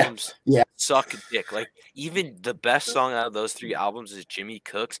 3 albums suck dick. Like even the best song out of those 3 albums is Jimmy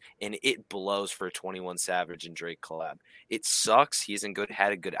Cooks, and it blows for a 21 Savage and Drake collab. It sucks. He hasn't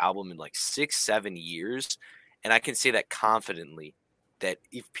had a good album in like 6-7 years, and I can say that confidently. That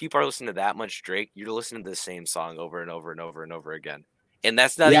if people are listening to that much Drake, you're listening to the same song over and over and over and over again. And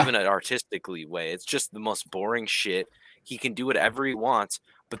that's not even an artistically way. It's just the most boring shit. He can do whatever he wants,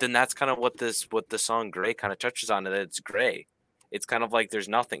 but then that's kind of what the song Gray kind of touches on. That it's gray. It's kind of like there's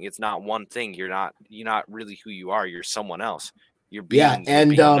nothing. It's not one thing. You're not really who you are. You're someone else. You're being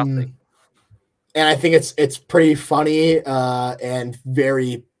nothing. And I think it's pretty funny and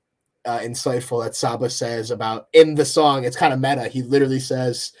very insightful that Saba says about in the song. It's kind of meta. He literally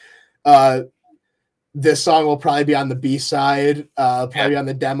says, "This song will probably be on the B side, probably on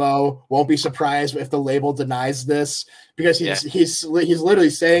the demo. Won't be surprised if the label denies this," because he's literally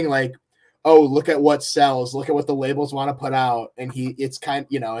saying like, "Oh, look at what sells. Look at what the labels want to put out," and it's kind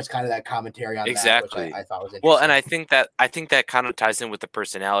of that commentary on that, which I thought was interesting. Well, and I think that kind of ties in with the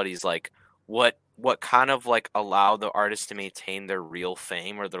personalities, like what kind of like allow the artist to maintain their real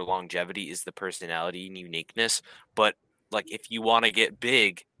fame or their longevity is the personality and uniqueness. But like if you want to get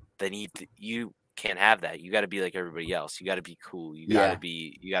big, then you can't have that. You got to be like everybody else. You got to be cool. You got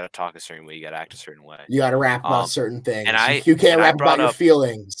to talk a certain way. You got to act a certain way. You got to rap about certain things. And you can't rap about your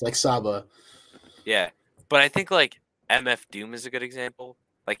feelings like Saba. Yeah. But I think like MF Doom is a good example.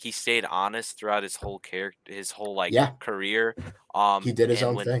 Like he stayed honest throughout his whole career. He did his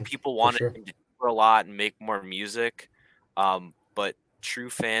own thing. People wanted him to tour a lot and make more music. But true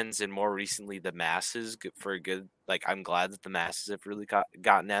fans and more recently the masses I'm glad that the masses have really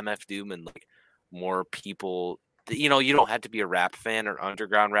gotten MF Doom and like more people. You don't have to be a rap fan or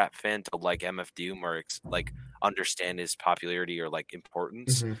underground rap fan to like MF Doom or like understand his popularity or like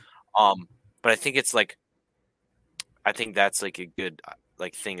importance. Mm-hmm. But I think it's like, I think that's like a good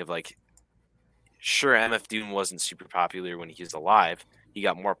like thing of like, sure, MF Doom wasn't super popular when he was alive. He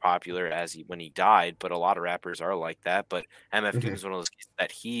got more popular when he died, but a lot of rappers are like that. But MF Doom is one of those cases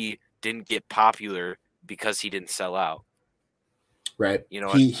that he didn't get popular because he didn't sell out. Right.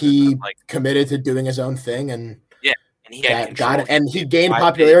 He like, committed to doing his own thing, and and he had got it, and he gained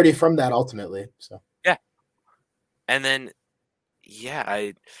popularity from that ultimately. So and then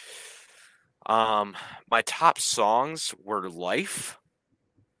my top songs were Life,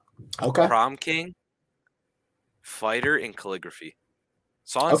 Prom King, Fighter, and Calligraphy.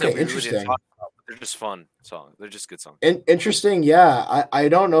 Songs that we really didn't talk about, but they're just fun songs. They're just good songs. Interesting, yeah. I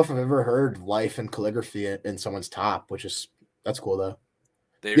don't know if I've ever heard Life and Calligraphy in someone's top, that's cool though.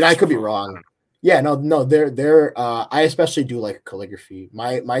 I could be wrong. Yeah, no, they're I especially do like Calligraphy.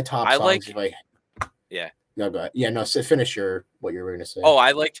 My top songs No, go ahead. Yeah, no, so finish what you were gonna say. Oh,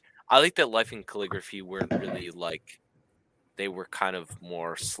 I liked that Life and Calligraphy weren't really like, they were kind of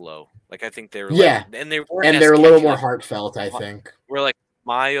more slow. Like I think they were and they're a little more heartfelt, I think. We're like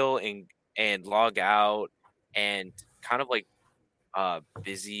Smile and Log Out and kind of like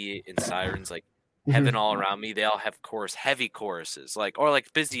Busy and Sirens, like Heaven All Around Me. They all have heavy choruses, like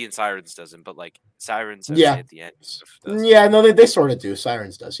Busy and Sirens doesn't, but like Sirens at the end. Yeah, no, they sort of do.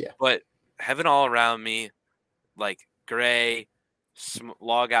 Sirens does, yeah. But Heaven All Around Me, like Gray,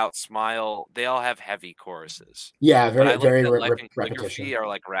 Log Out, Smile, they all have heavy choruses. Yeah, very repetition. Are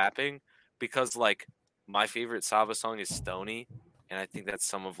like rapping, because like my favorite Saba song is Stony, and I think that's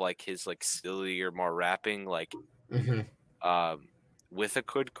some of like his like silly or more rapping like with a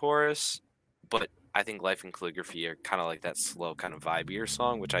good chorus. But I think Life and Calligraphy are kind of like that slow kind of vibier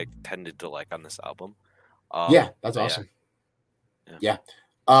song, which I tended to like on this album. That's awesome. Yeah.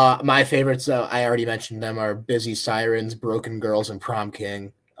 My favorites, I already mentioned them, are Busy, Sirens, Broken Girls, and Prom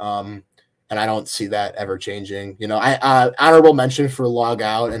King. And I don't see that ever changing. I honorable mention for Log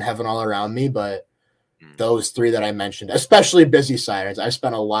Out and Heaven All Around Me, but those 3 that I mentioned, especially Busy Sirens, I've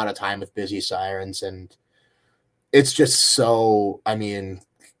spent a lot of time with Busy Sirens, and it's just so,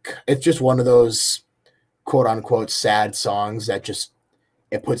 it's just one of those quote unquote sad songs that just,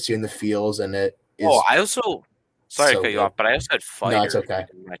 it puts you in the feels, and it is. Oh, I also, sorry to cut you off, but I also had Fighter no, it's okay.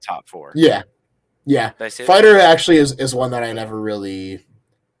 in my top 4. Yeah. Fighter actually is one that I never really,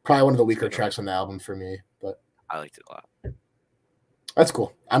 probably one of the weaker tracks on the album for me, but I liked it a lot. That's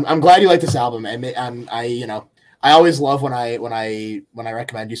cool. I'm glad you like this album. I always love when I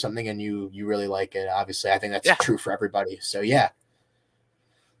recommend you something and you really like it. Obviously, I think that's true for everybody. So yeah.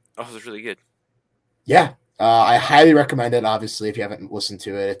 Oh, it was really good. Yeah, I highly recommend it. Obviously, if you haven't listened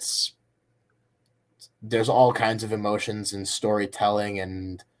to it, there's all kinds of emotions and storytelling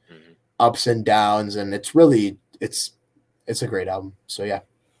and ups and downs, and it's a great album. So yeah.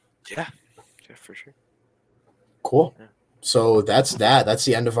 Yeah, for sure. Cool. Yeah. So that's that. That's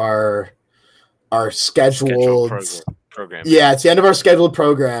the end of our scheduled program. Yeah, it's the end of our scheduled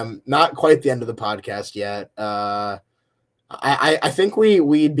program. Not quite the end of the podcast yet. I think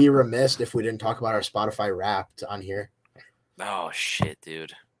we'd be remiss if we didn't talk about our Spotify Wrapped on here. Oh shit,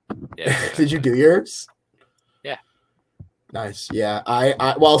 dude. Yeah. Did you do yours? Yeah. Nice. Yeah.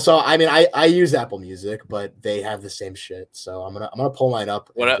 I use Apple Music, but they have the same shit. So I'm gonna pull mine up.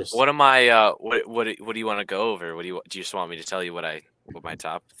 What am I? What do you want to go over? Do you just want me to tell you what my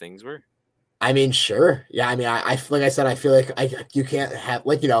top things were? I mean, sure. Yeah. I mean, I like I said, I feel like you can't have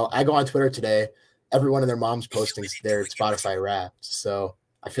I go on Twitter today. Everyone and their mom's posting their Spotify Wrapped. So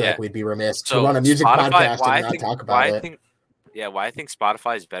I feel like we'd be remiss to run a music podcast and not talk about it. Why I think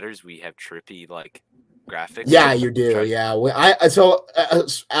Spotify is better is we have trippy graphics. Yeah, you do. Yeah,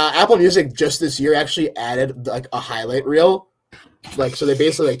 Apple Music just this year actually added a highlight reel, so they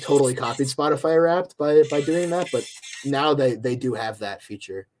basically totally copied Spotify Wrapped by doing that. But now they do have that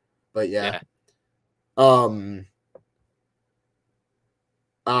feature. But yeah.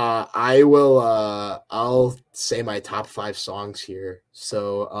 I will. I'll say my top 5 songs here.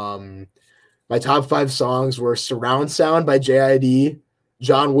 So, my top 5 songs were "Surround Sound" by JID,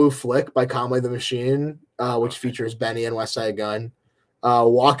 "John Woo Flick" by Conway the Machine, which features Benny and Westside Gunn,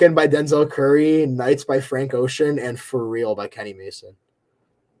 "Walkin'" by Denzel Curry, "Nights" by Frank Ocean, and "For Real" by Kenny Mason.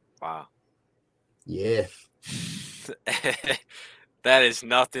 Wow. Yeah. That is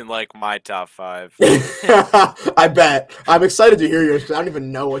nothing like my top 5. I bet. I'm excited to hear yours because I don't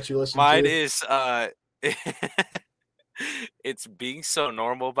even know what you listen to. Mine is it's "Being So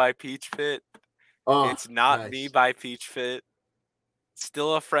Normal" by Peach Pit. It's "Not Me" by Peach Pit.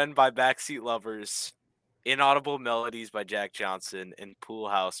 "Still a Friend" by Backseat Lovers. "Inaudible Melodies" by Jack Johnson, and "Pool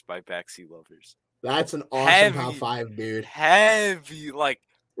House" by Backseat Lovers. That's an awesome top 5, dude. Heavy,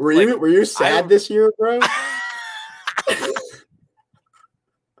 Were you sad this year, bro?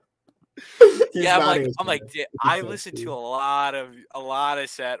 Yeah, I'm like, I listen to a lot of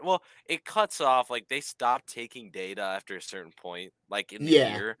sad. Well, it cuts off. They stop taking data after a certain point, in the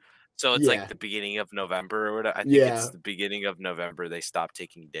year. So it's the beginning of November or whatever. I think it's the beginning of November they stop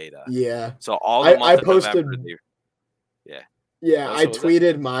taking data. Yeah. So all the month of November. Yeah, I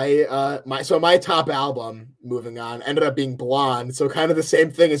tweeted my top album, moving on, ended up being Blonde, so kind of the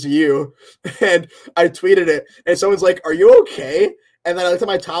same thing as you. And I tweeted it, and someone's like, "Are you okay?" And then I looked at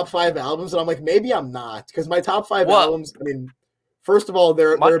my top 5 albums, and I'm like, maybe I'm not, because my top 5 albums, I mean, first of all,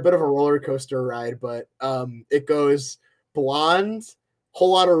 they're a bit of a roller coaster ride, but it goes Blonde,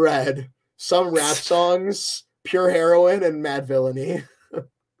 Whole Lotta Red, some rap songs, Pure Heroin, and Mad Villainy.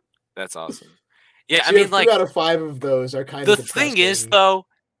 That's awesome. Yeah, so 2 out of 5 of those are kind of the thing is, though,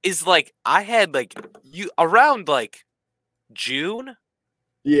 is I had around June.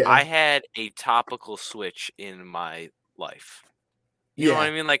 Yeah, I had a topical switch in my life. You know what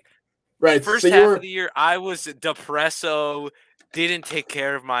I mean? Right. First half of the year, I was depresso, didn't take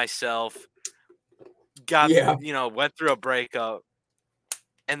care of myself, went through a breakup.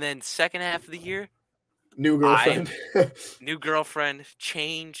 And then second half of the year, new girlfriend,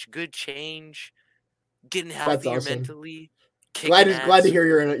 good change, getting healthier mentally. Glad to hear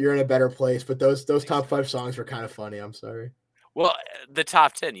you're in a better place. But those top 5 songs were kind of funny. I'm sorry. Well, the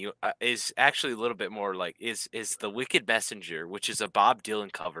top 10 is actually a little bit more is "The Wicked Messenger," which is a Bob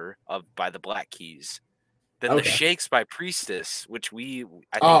Dylan cover by the Black Keys. Then "The Shakes" by Priestess, which we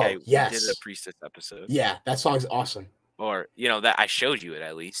did a Priestess episode. Yeah, that song's awesome. Or that I showed you it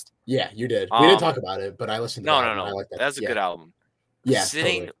at least. Yeah, you did. We didn't talk about it, but I listened to it. No. I like that. That's a good album. Yeah,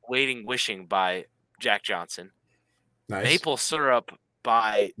 "Sitting, Waiting, Wishing" by Jack Johnson. Nice. "Maple Syrup"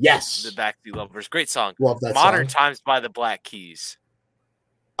 by the Backseat Lovers. Great song. Love that "Modern song. Times" by the Black Keys.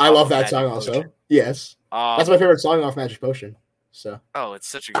 I love that song also. Yes. That's my favorite song off Magic Potion. So. Oh, it's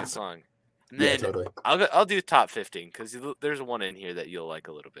such a good song. And then totally. I'll do top 15 because there's one in here that you'll like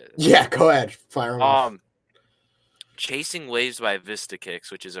a little bit. Yeah, go ahead. Fire them off. "Chasing Waves" by Vista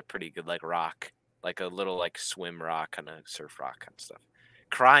Kicks, which is a pretty good rock, a little swim rock, kind of surf rock kind of stuff.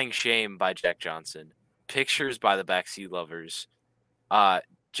 "Crying Shame" by Jack Johnson. "Pictures" by the Backseat Lovers.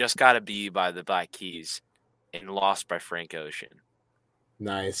 "Just Gotta Be" by the Black Keys, and "Lost" by Frank Ocean.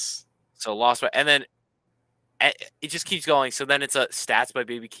 Nice. So "Lost" by, and then it just keeps going. So then it's a Stats by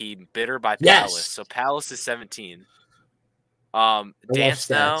Baby Keem, Bitter by Palace. So Palace is 17. Dance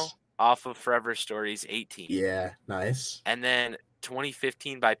Now off of Forever Stories 18. Yeah, nice. And then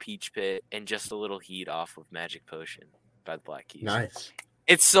 2015 by Peach Pit and Just a Little Heat off of Magic Potion by the Black Keys. Nice.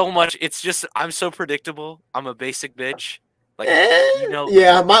 It's so much. It's just I'm so predictable. I'm a basic bitch. Like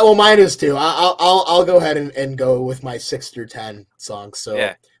yeah, mine is too. I'll go ahead and go with my 6 through 10 songs. So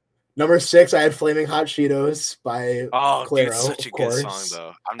yeah. Number 6, I had Flaming Hot Cheetos by Clairo. Dude, such a good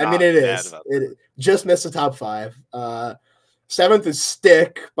song though. It is. It just missed the top 5. 7th is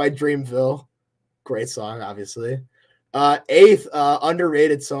Stick by Dreamville. Great song, obviously. 8th,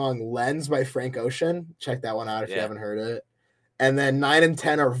 underrated song, Lens by Frank Ocean. Check that one out if you haven't heard it. And then 9 and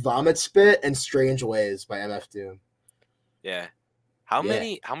 10 are Vomit Spit and Strange Ways by MF Doom. Yeah. How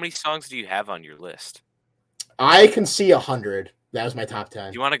many songs do you have on your list? I can see 100. That was my top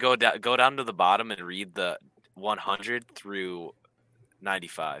 10. Do you want to go down to the bottom and read the 100 through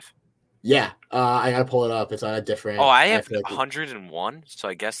 95? Yeah, I gotta pull it up. It's on a different. Oh, I have 101. So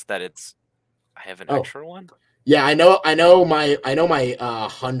I guess that I have an extra one. Yeah, I know my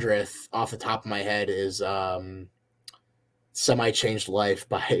 100th off the top of my head is Semi Changed Life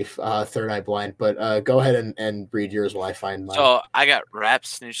by Third Eye Blind. But go ahead and read yours while I find mine. So I got Rap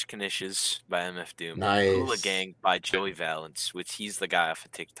Snitch Knishes by MF Doom. Nice. Hula Gang by Joey Valence, which he's the guy off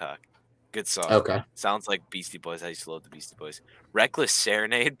of TikTok. Good song. Okay. Sounds like Beastie Boys. I used to love the Beastie Boys. Reckless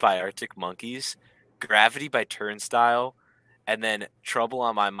Serenade by Arctic Monkeys. Gravity by Turnstile. And then Trouble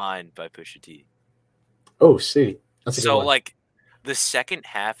on My Mind by Pusha T. Oh, see. That's a good one. Like the second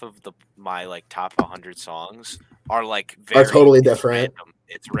half of my top 100 songs are are totally different.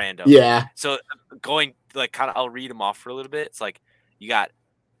 It's random. Yeah. So going I'll read them off for a little bit. It's like you got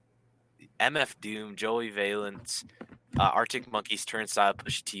MF Doom, Joey Valence, Arctic Monkeys, Turnstile,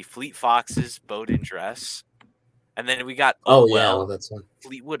 Pusha T, Fleet Foxes, Bowden Dress, and then we got that's one.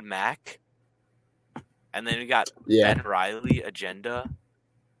 Fleetwood Mac, and then we got Ben Riley, Agenda.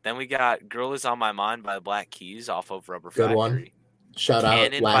 Then we got Girl Is on My Mind by the Black Keys off of Rubber Factory. Good one. Shout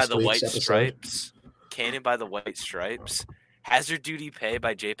Cannon out last by the week's White episode. Stripes. Cannon by the White Stripes. Hazard Duty Pay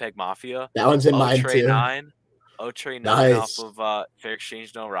by JPEG Mafia. That one's in mine too. 9. Trey 9 off of Fair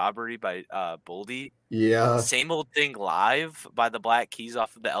Exchange No Robbery by Boldy. Yeah. Same Old Thing Live by the Black Keys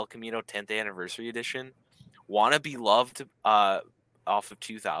off of the El Camino 10th Anniversary Edition. Wanna Be Loved off of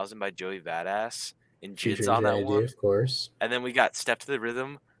 2000 by Joey Badass. And Jid's on that one. Of course. And then we got Step to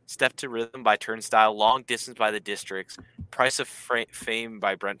Rhythm by Turnstile. Long Distance by The Districts. Price of Fame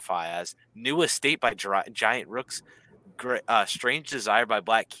by Brent Faiyaz. New Estate by Giant Rooks. Strange Desire by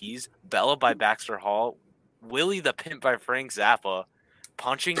Black Keys. Bella by Baxter Hall. Willie the Pimp by Frank Zappa.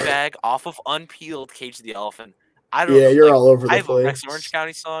 Punching Bag off of Unpeeled, Cage the Elephant. I don't know. You're all over the place. I have a Rex Orange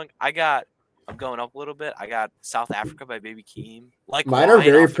County song. I'm going up a little bit. I got South Africa by Baby Keem. Mine are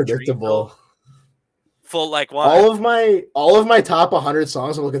very predictable. Full one. All of my top 100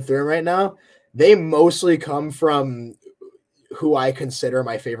 songs, I'm looking through them right now, they mostly come from who I consider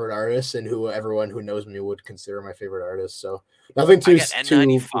my favorite artists and who everyone who knows me would consider my favorite artists. So nothing too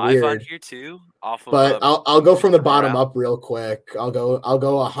weird. On here too, but I'll go from the bottom up real quick. I'll go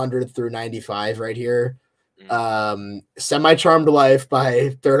 100 through 95 right here. Semi Charmed Life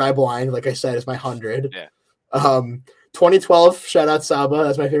by Third Eye Blind, like I said, is my 100. Yeah. 2012, shout out Saba.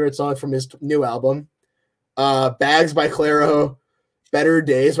 That's my favorite song from his new album. Bags by Clairo. Better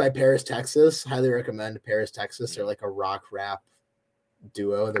Days by Paris, Texas. Highly recommend Paris, Texas. They're like a rock rap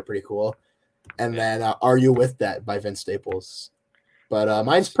duo. They're pretty cool. And then Are You With That by Vince Staples. But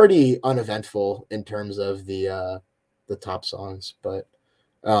mine's pretty uneventful in terms of the top songs. But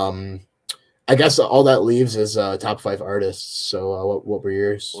I guess all that leaves is top 5 artists. So what were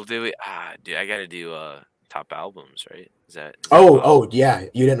yours? We'll do it. Dude, I got to do top albums, right? Is that yeah.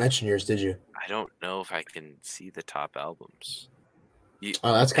 You didn't mention yours, did you? I don't know if I can see the top albums.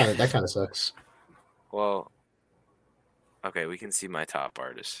 That kind of sucks. Well, okay, we can see my top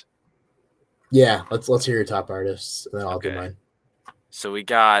artists. Yeah, let's hear your top artists, and then I'll do mine. So we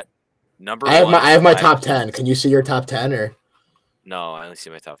got number I one. I have my top 10. Can you see your top 10 or? No, I only see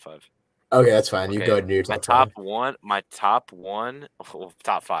my top 5. Okay, that's fine. You go ahead and do your top 5. My top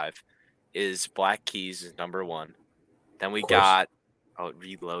 5 is Black Keys is number 1. Then we got it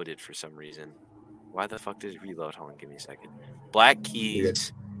reloaded for some reason. Why the fuck did it reload? Hold on, give me a second. Black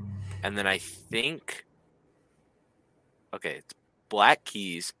Keys, and then I think it's Black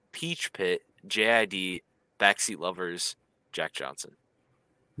Keys, Peach Pit, JID, Backseat Lovers, Jack Johnson.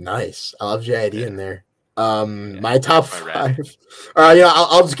 Nice. I love JID in there. My top 5.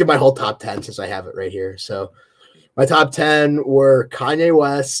 I'll just give my whole top 10 since I have it right here. So my top 10 were Kanye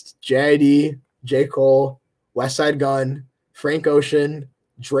West, JID, J. Cole, Westside Gunn, Frank Ocean,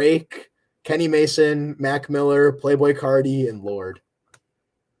 Drake, Kenny Mason, Mac Miller, Playboi Carti, and Lorde.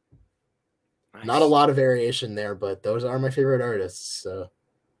 Nice. Not a lot of variation there, but those are my favorite artists. So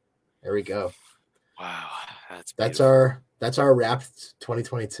there we go. Wow, that's our wrap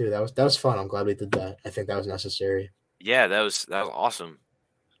 2022. That was fun. I'm glad we did that. I think that was necessary. Yeah, that was awesome.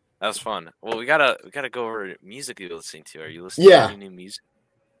 That was fun. Well, we gotta go over music you're listening to. Are you listening to any new music?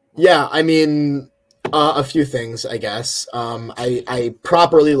 Yeah, I mean, a few things, I guess. I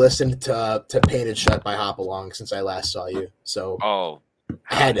properly listened to Painted Shut by Hopalong since I last saw you. So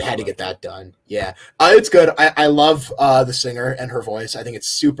I had to get that done. Yeah, it's good. I love the singer and her voice. I think it's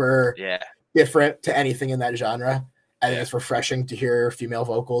super different to anything in that genre. I think it's refreshing to hear female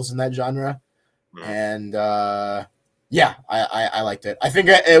vocals in that genre. And I liked it. I think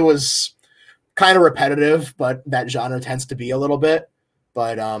it was kind of repetitive, but that genre tends to be a little bit.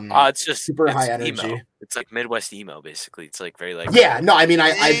 But it's just super high energy. Emo. It's like Midwest emo, basically. It's like very like I mean,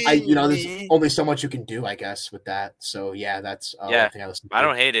 I there's only so much you can do, I guess, with that. So that's one thing I listen to. I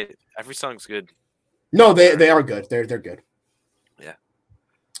don't hate it. Every song's good. No, they are good. They're good. Yeah.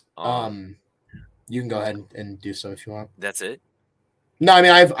 You can go ahead and do so if you want. That's it. No, I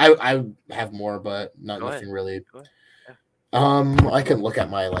mean I have more, but nothing really. I can look at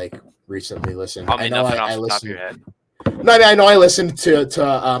my recently listened. I know I listened. No, I mean I know I listened to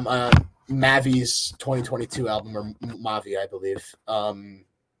Mavi's 2022 album, or Mavi, I believe.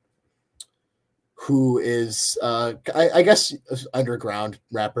 Who is I guess underground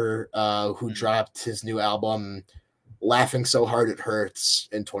rapper who dropped his new album Laughing So Hard It Hurts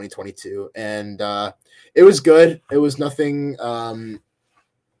in 2022, and it was good. It was nothing. I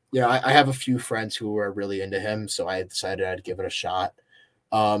have a few friends who are really into him, so I decided I'd give it a shot.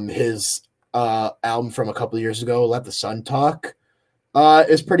 His album from a couple of years ago, Let the Sun Talk,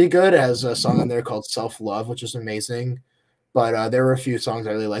 is pretty good. It has a song on there called Self Love, which is amazing. But there were a few songs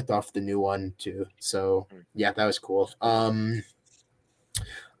I really liked off the new one too. So yeah, that was cool.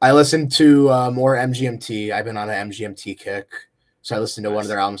 I listened to more MGMT. I've been on an MGMT kick. So I listened to one of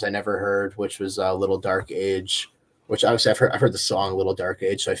their albums I never heard, which was Little Dark Age, which obviously I've heard the song Little Dark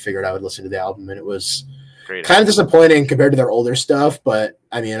Age, so I figured I would listen to the album, and it was kind of disappointing compared to their older stuff. But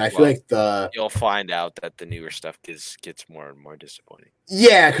I mean, I feel like you'll find out that the newer stuff gets more and more disappointing.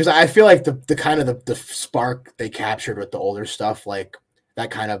 Yeah, because I feel like the kind of the spark they captured with the older stuff, like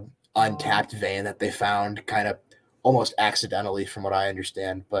that kind of untapped vein that they found, kind of almost accidentally, from what I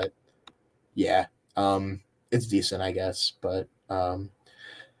understand. But yeah, it's decent, I guess. But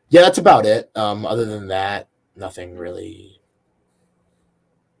that's about it. Other than that, nothing really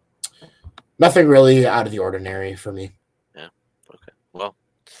out of the ordinary for me. Yeah. Okay. Well,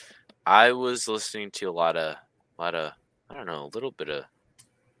 I was listening to a lot of I don't know, a little bit of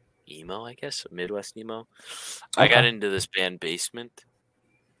emo, I guess, Midwest emo. Okay. I got into this band Basement.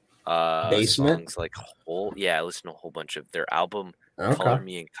 Songs like I listened to a whole bunch of their album Color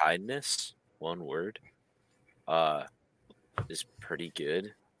Me in Kindness, one word. Is pretty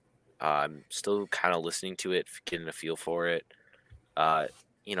good. I'm still kind of listening to it, getting a feel for it. I'm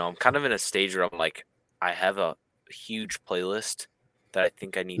kind of in a stage where I'm like, I have a huge playlist that I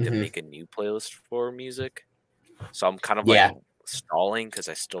think I need to make a new playlist for music. So I'm kind of stalling because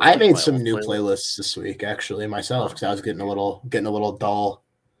I made some new playlists this week actually myself because I was getting a little dull.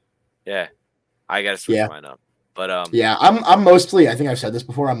 Yeah, I gotta switch mine up. But I'm mostly, I think I've said this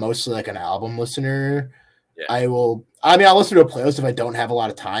before, I'm mostly like an album listener. Yeah. I'll listen to a playlist if I don't have a lot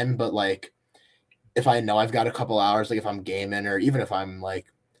of time, but like if I know I've got a couple hours, like if I'm gaming, or even if I'm like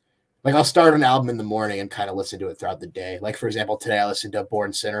I'll start an album in the morning and kind of listen to it throughout the day. Like for example, today I listened to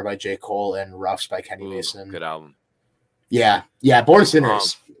Born Sinner by J. Cole and Roughs by Kenny Mason. Good album. Yeah, Born Sinner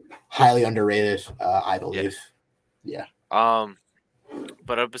is highly underrated, I believe. Yeah.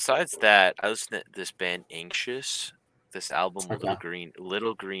 But besides that, I listened to this band Anxious. This album,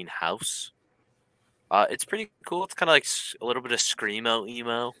 Little Green House. It's pretty cool. It's kind of like a little bit of screamo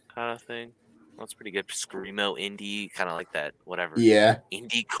emo kind of thing. That's pretty good. Screamo indie, kind of like that. Whatever. Yeah.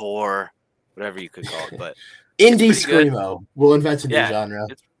 Indie core, whatever you could call it. But indie screamo. Good. We'll invent a new genre.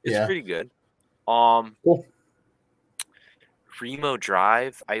 It's pretty good. Cool. Remo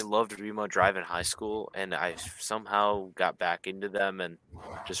Drive. I loved Remo Drive in high school, and I somehow got back into them and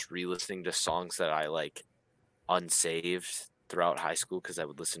just re-listening to songs that I like unsaved throughout high school because I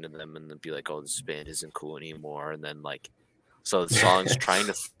would listen to them and then be like, "Oh, this band isn't cool anymore." And then so the songs trying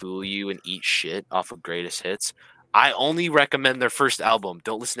to fool you and eat shit off of Greatest Hits. I only recommend their first album.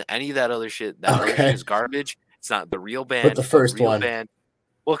 Don't listen to any of that other shit. That other shit is garbage. It's not the real band. But the first one. Band.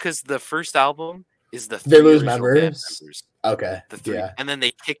 Well, because the first album is the They Lose Members. Okay. The three. Yeah. And then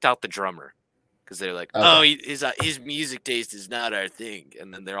they kicked out the drummer because they're like, oh, his music taste is not our thing,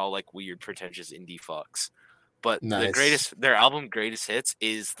 and then they're all like weird, pretentious indie fucks. But their album Greatest Hits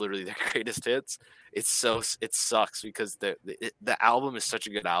is literally their greatest hits. It sucks because the album is such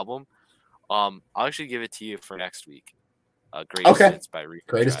a good album. I'll actually give it to you for next week. Greatest Hits by Reefer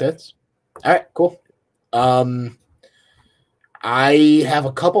Greatest Drive. Hits. All right, cool. I have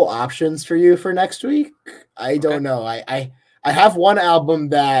a couple options for you for next week. I don't know. I have one album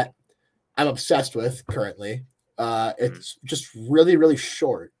that I'm obsessed with currently. It's just really, really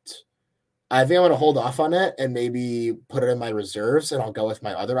short. I think I'm going to hold off on it and maybe put it in my reserves, and I'll go with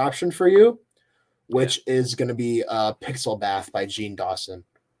my other option for you, which is going to be Pixel Bath by Gene Dawson.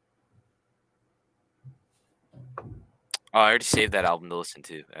 Oh, I already saved that album to listen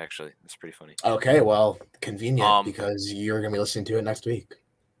to, actually. It's pretty funny. Okay, well, convenient because you're going to be listening to it next week.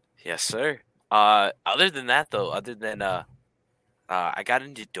 Yes, sir. Other than that, though, I got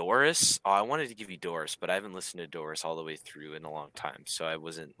into Doris. Oh, I wanted to give you Doris, but I haven't listened to Doris all the way through in a long time, so I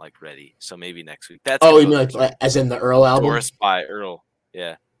wasn't ready. So maybe next week. You mean like as in the Earl album? Doris by Earl.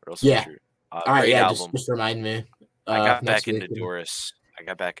 Yeah, Earl Sweatshirt. Yeah. All right, yeah, just remind me. I got back into Doris. I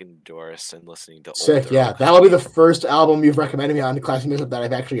got back into Doris and listening to Sick, old yeah. That'll be the first album you've recommended me on the Classic Music that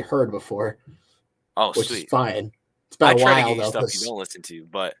I've actually heard before. Oh, which sweet. Is fine. It's been a while, to get you though. Stuff you don't listen to,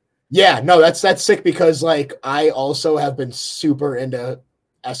 but yeah, no, that's sick because like I also have been super into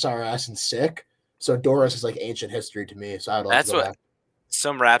SRS and Sick, so Doris is like ancient history to me. So I'd like to go back.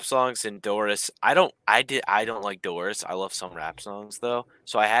 Some rap songs in Doris. I don't like Doris. I love some rap songs though.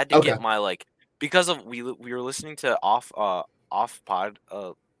 So I had to get my because of we were listening to off pod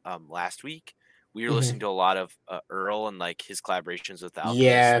last week. We were listening to a lot of Earl and like his collaborations with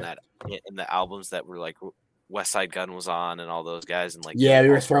Alchemist and the albums that were like West Side Gun was on and all those guys and like we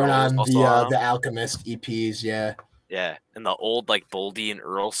were throwing on the Alchemist EPs, Yeah, and the old like Boldy and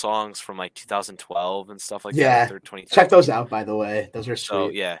Earl songs from like 2012 and stuff like that. Yeah, check those out by the way. Those are sweet. So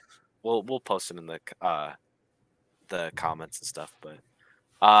yeah, we'll post them in the comments and stuff.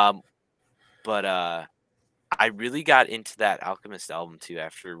 But I really got into that Alchemist album too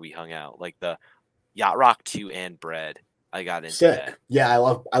after we hung out. Like the Yacht Rock 2 and Bread. I got into that. Yeah, I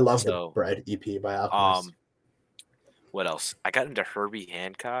love the Bread EP by Alchemist. What else? I got into Herbie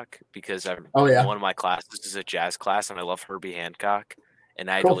Hancock because one of my classes is a jazz class, and I love Herbie Hancock. And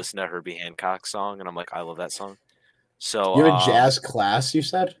I had to listen to a Herbie Hancock song, and I'm like, I love that song. So you have a jazz class, you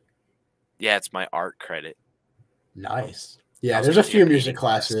said? Yeah, it's my art credit. Nice. Yeah, there's a few music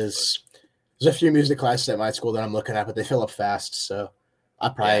classes. There's a few music classes at my school that I'm looking at, but they fill up fast. So I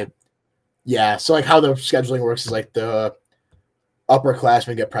probably, So like how the scheduling works is like the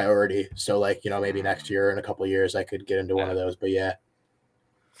upperclassmen get priority. So like, maybe next year or in a couple of years, I could get into one of those, but yeah.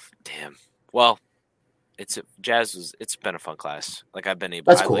 Damn. Well, it's been a fun class. Like I've been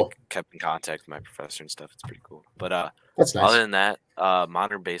able, That's cool. Like kept in contact with my professor and stuff. It's pretty cool. But that's nice. Other than that,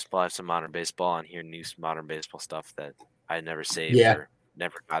 modern baseball, I have some modern baseball on here, new modern baseball stuff that I never saved or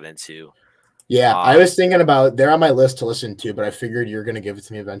never got into. Yeah, I was thinking about they're on my list to listen to, but I figured you're going to give it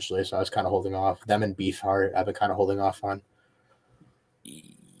to me eventually, so I was kind of holding off. Them and Beefheart, I've been kind of holding off on.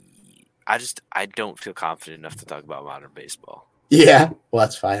 I don't feel confident enough to talk about modern baseball. Yeah, well,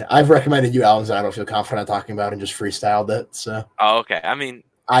 that's fine. I've recommended you albums that I don't feel confident talking about and just freestyled it. So. Oh, okay. I mean,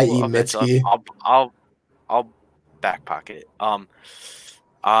 Mitski. I'll back pocket it.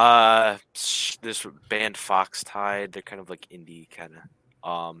 This band Foxtide, they're kind of like indie kind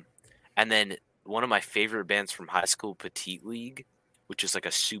of. And then one of my favorite bands from high school, Petite League, which is like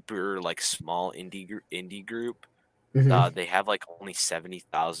a super like small indie group. Mm-hmm. They have like only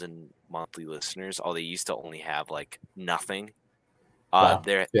 70,000 monthly listeners. They used to only have like nothing. Wow.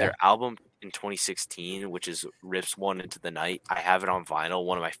 Their album in 2016, which is Rips One Into the Night. I have it on vinyl.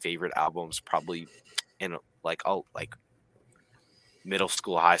 One of my favorite albums, probably in like middle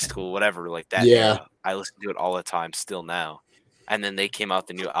school, high school, whatever like that. Yeah, I listen to it all the time still now. And then they came out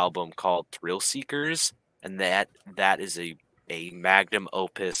the new album called Thrill Seekers, and that is a magnum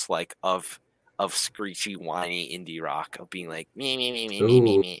opus like of screechy, whiny indie rock of being like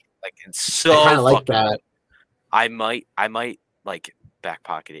me. Like it's so I like that. I might like back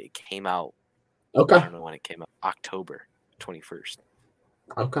pocket it. It came out. Okay. I don't know when it came out. October 21st.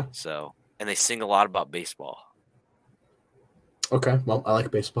 Okay. So, and they sing a lot about baseball. Okay. Well, I like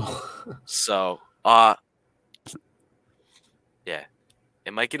baseball. So, yeah,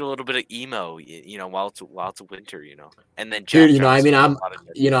 it might get a little bit of emo, while it's winter, and then Jack dude, I mean, I'm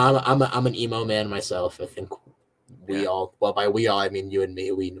an emo man myself. I think we all, well, by we all, I mean you and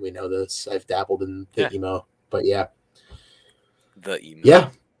me. We know this. I've dabbled in the emo, but yeah, the emo. Yeah,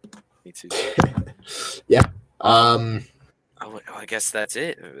 me too. Yeah. I guess that's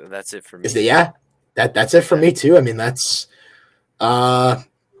it. That's it for me. That's it for me too. I mean, that's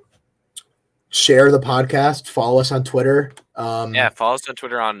share the podcast, follow us on Twitter. Follow us on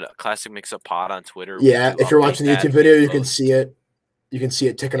Twitter on Classic Mix-Up Pod on Twitter. Yeah, if you're watching the YouTube video, you can see it. You can see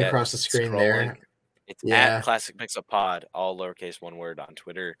it ticking across the screen scrolling. there. It's at Classic Mix-Up Pod, all lowercase, one word on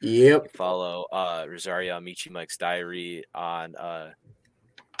Twitter. Yep. You follow Rosario Amici Mike's Diary on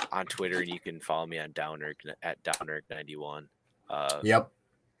Twitter, and you can follow me on at Downerk91. Yep.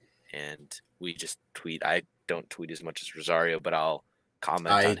 And we just tweet. I don't tweet as much as Rosario, but I'll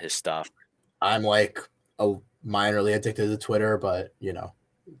comment on his stuff. I'm like minorly addicted to Twitter, but you know,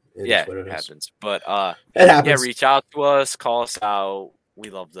 it happens. But it happens. Yeah, reach out to us, call us out. We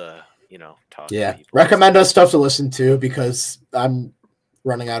love the talk. Yeah, recommend us stuff to listen to because I'm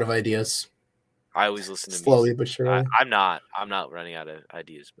running out of ideas. I always listen to slowly music. But surely. I'm not running out of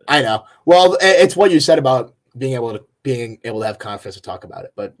ideas. But I know. Well, it's what you said about being able to have confidence to talk about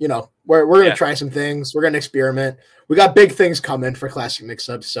it. But we're gonna try some things. We're gonna experiment. We got big things coming for Classic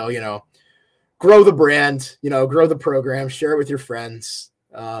Mix-Up. So grow the brand. Grow the program. Share it with your friends.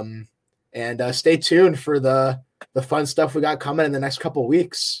 And stay tuned for the fun stuff we got coming in the next couple of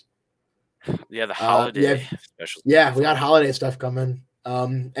weeks. Yeah, the holiday special. Yeah, we got holiday stuff coming.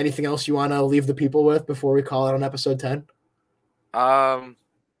 Anything else you want to leave the people with before we call it on episode 10?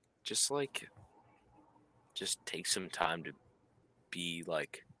 Just take some time to be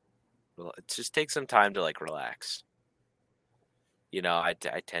just take some time to relax. I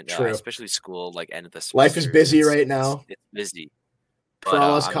tend to, especially school, end of the semester. Life is busy right now. It's busy. For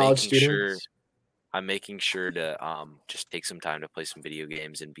all us college students. I'm making sure to just take some time to play some video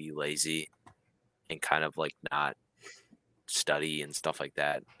games and be lazy and kind of not study and stuff like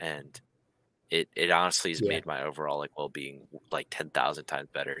that. And it honestly has made my overall well-being 10,000 times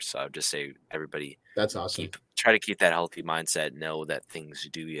better. So I would just say everybody, that's awesome. Try to keep that healthy mindset, know that things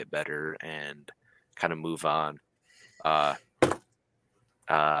do get better and kind of move on. I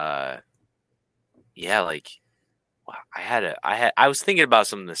was thinking about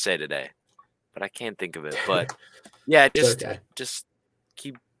something to say today, but I can't think of it. But yeah, just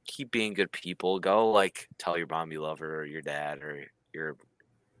keep being good people. Go tell your mom you love her, or your dad, or your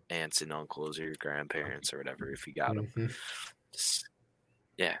aunts and uncles, or your grandparents, or whatever if you got them.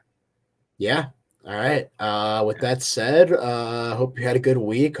 Yeah. All right. With that said, hope you had a good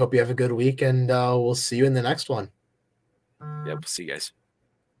week. Hope you have a good week, and we'll see you in the next one. Yep. See you guys.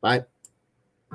 Bye.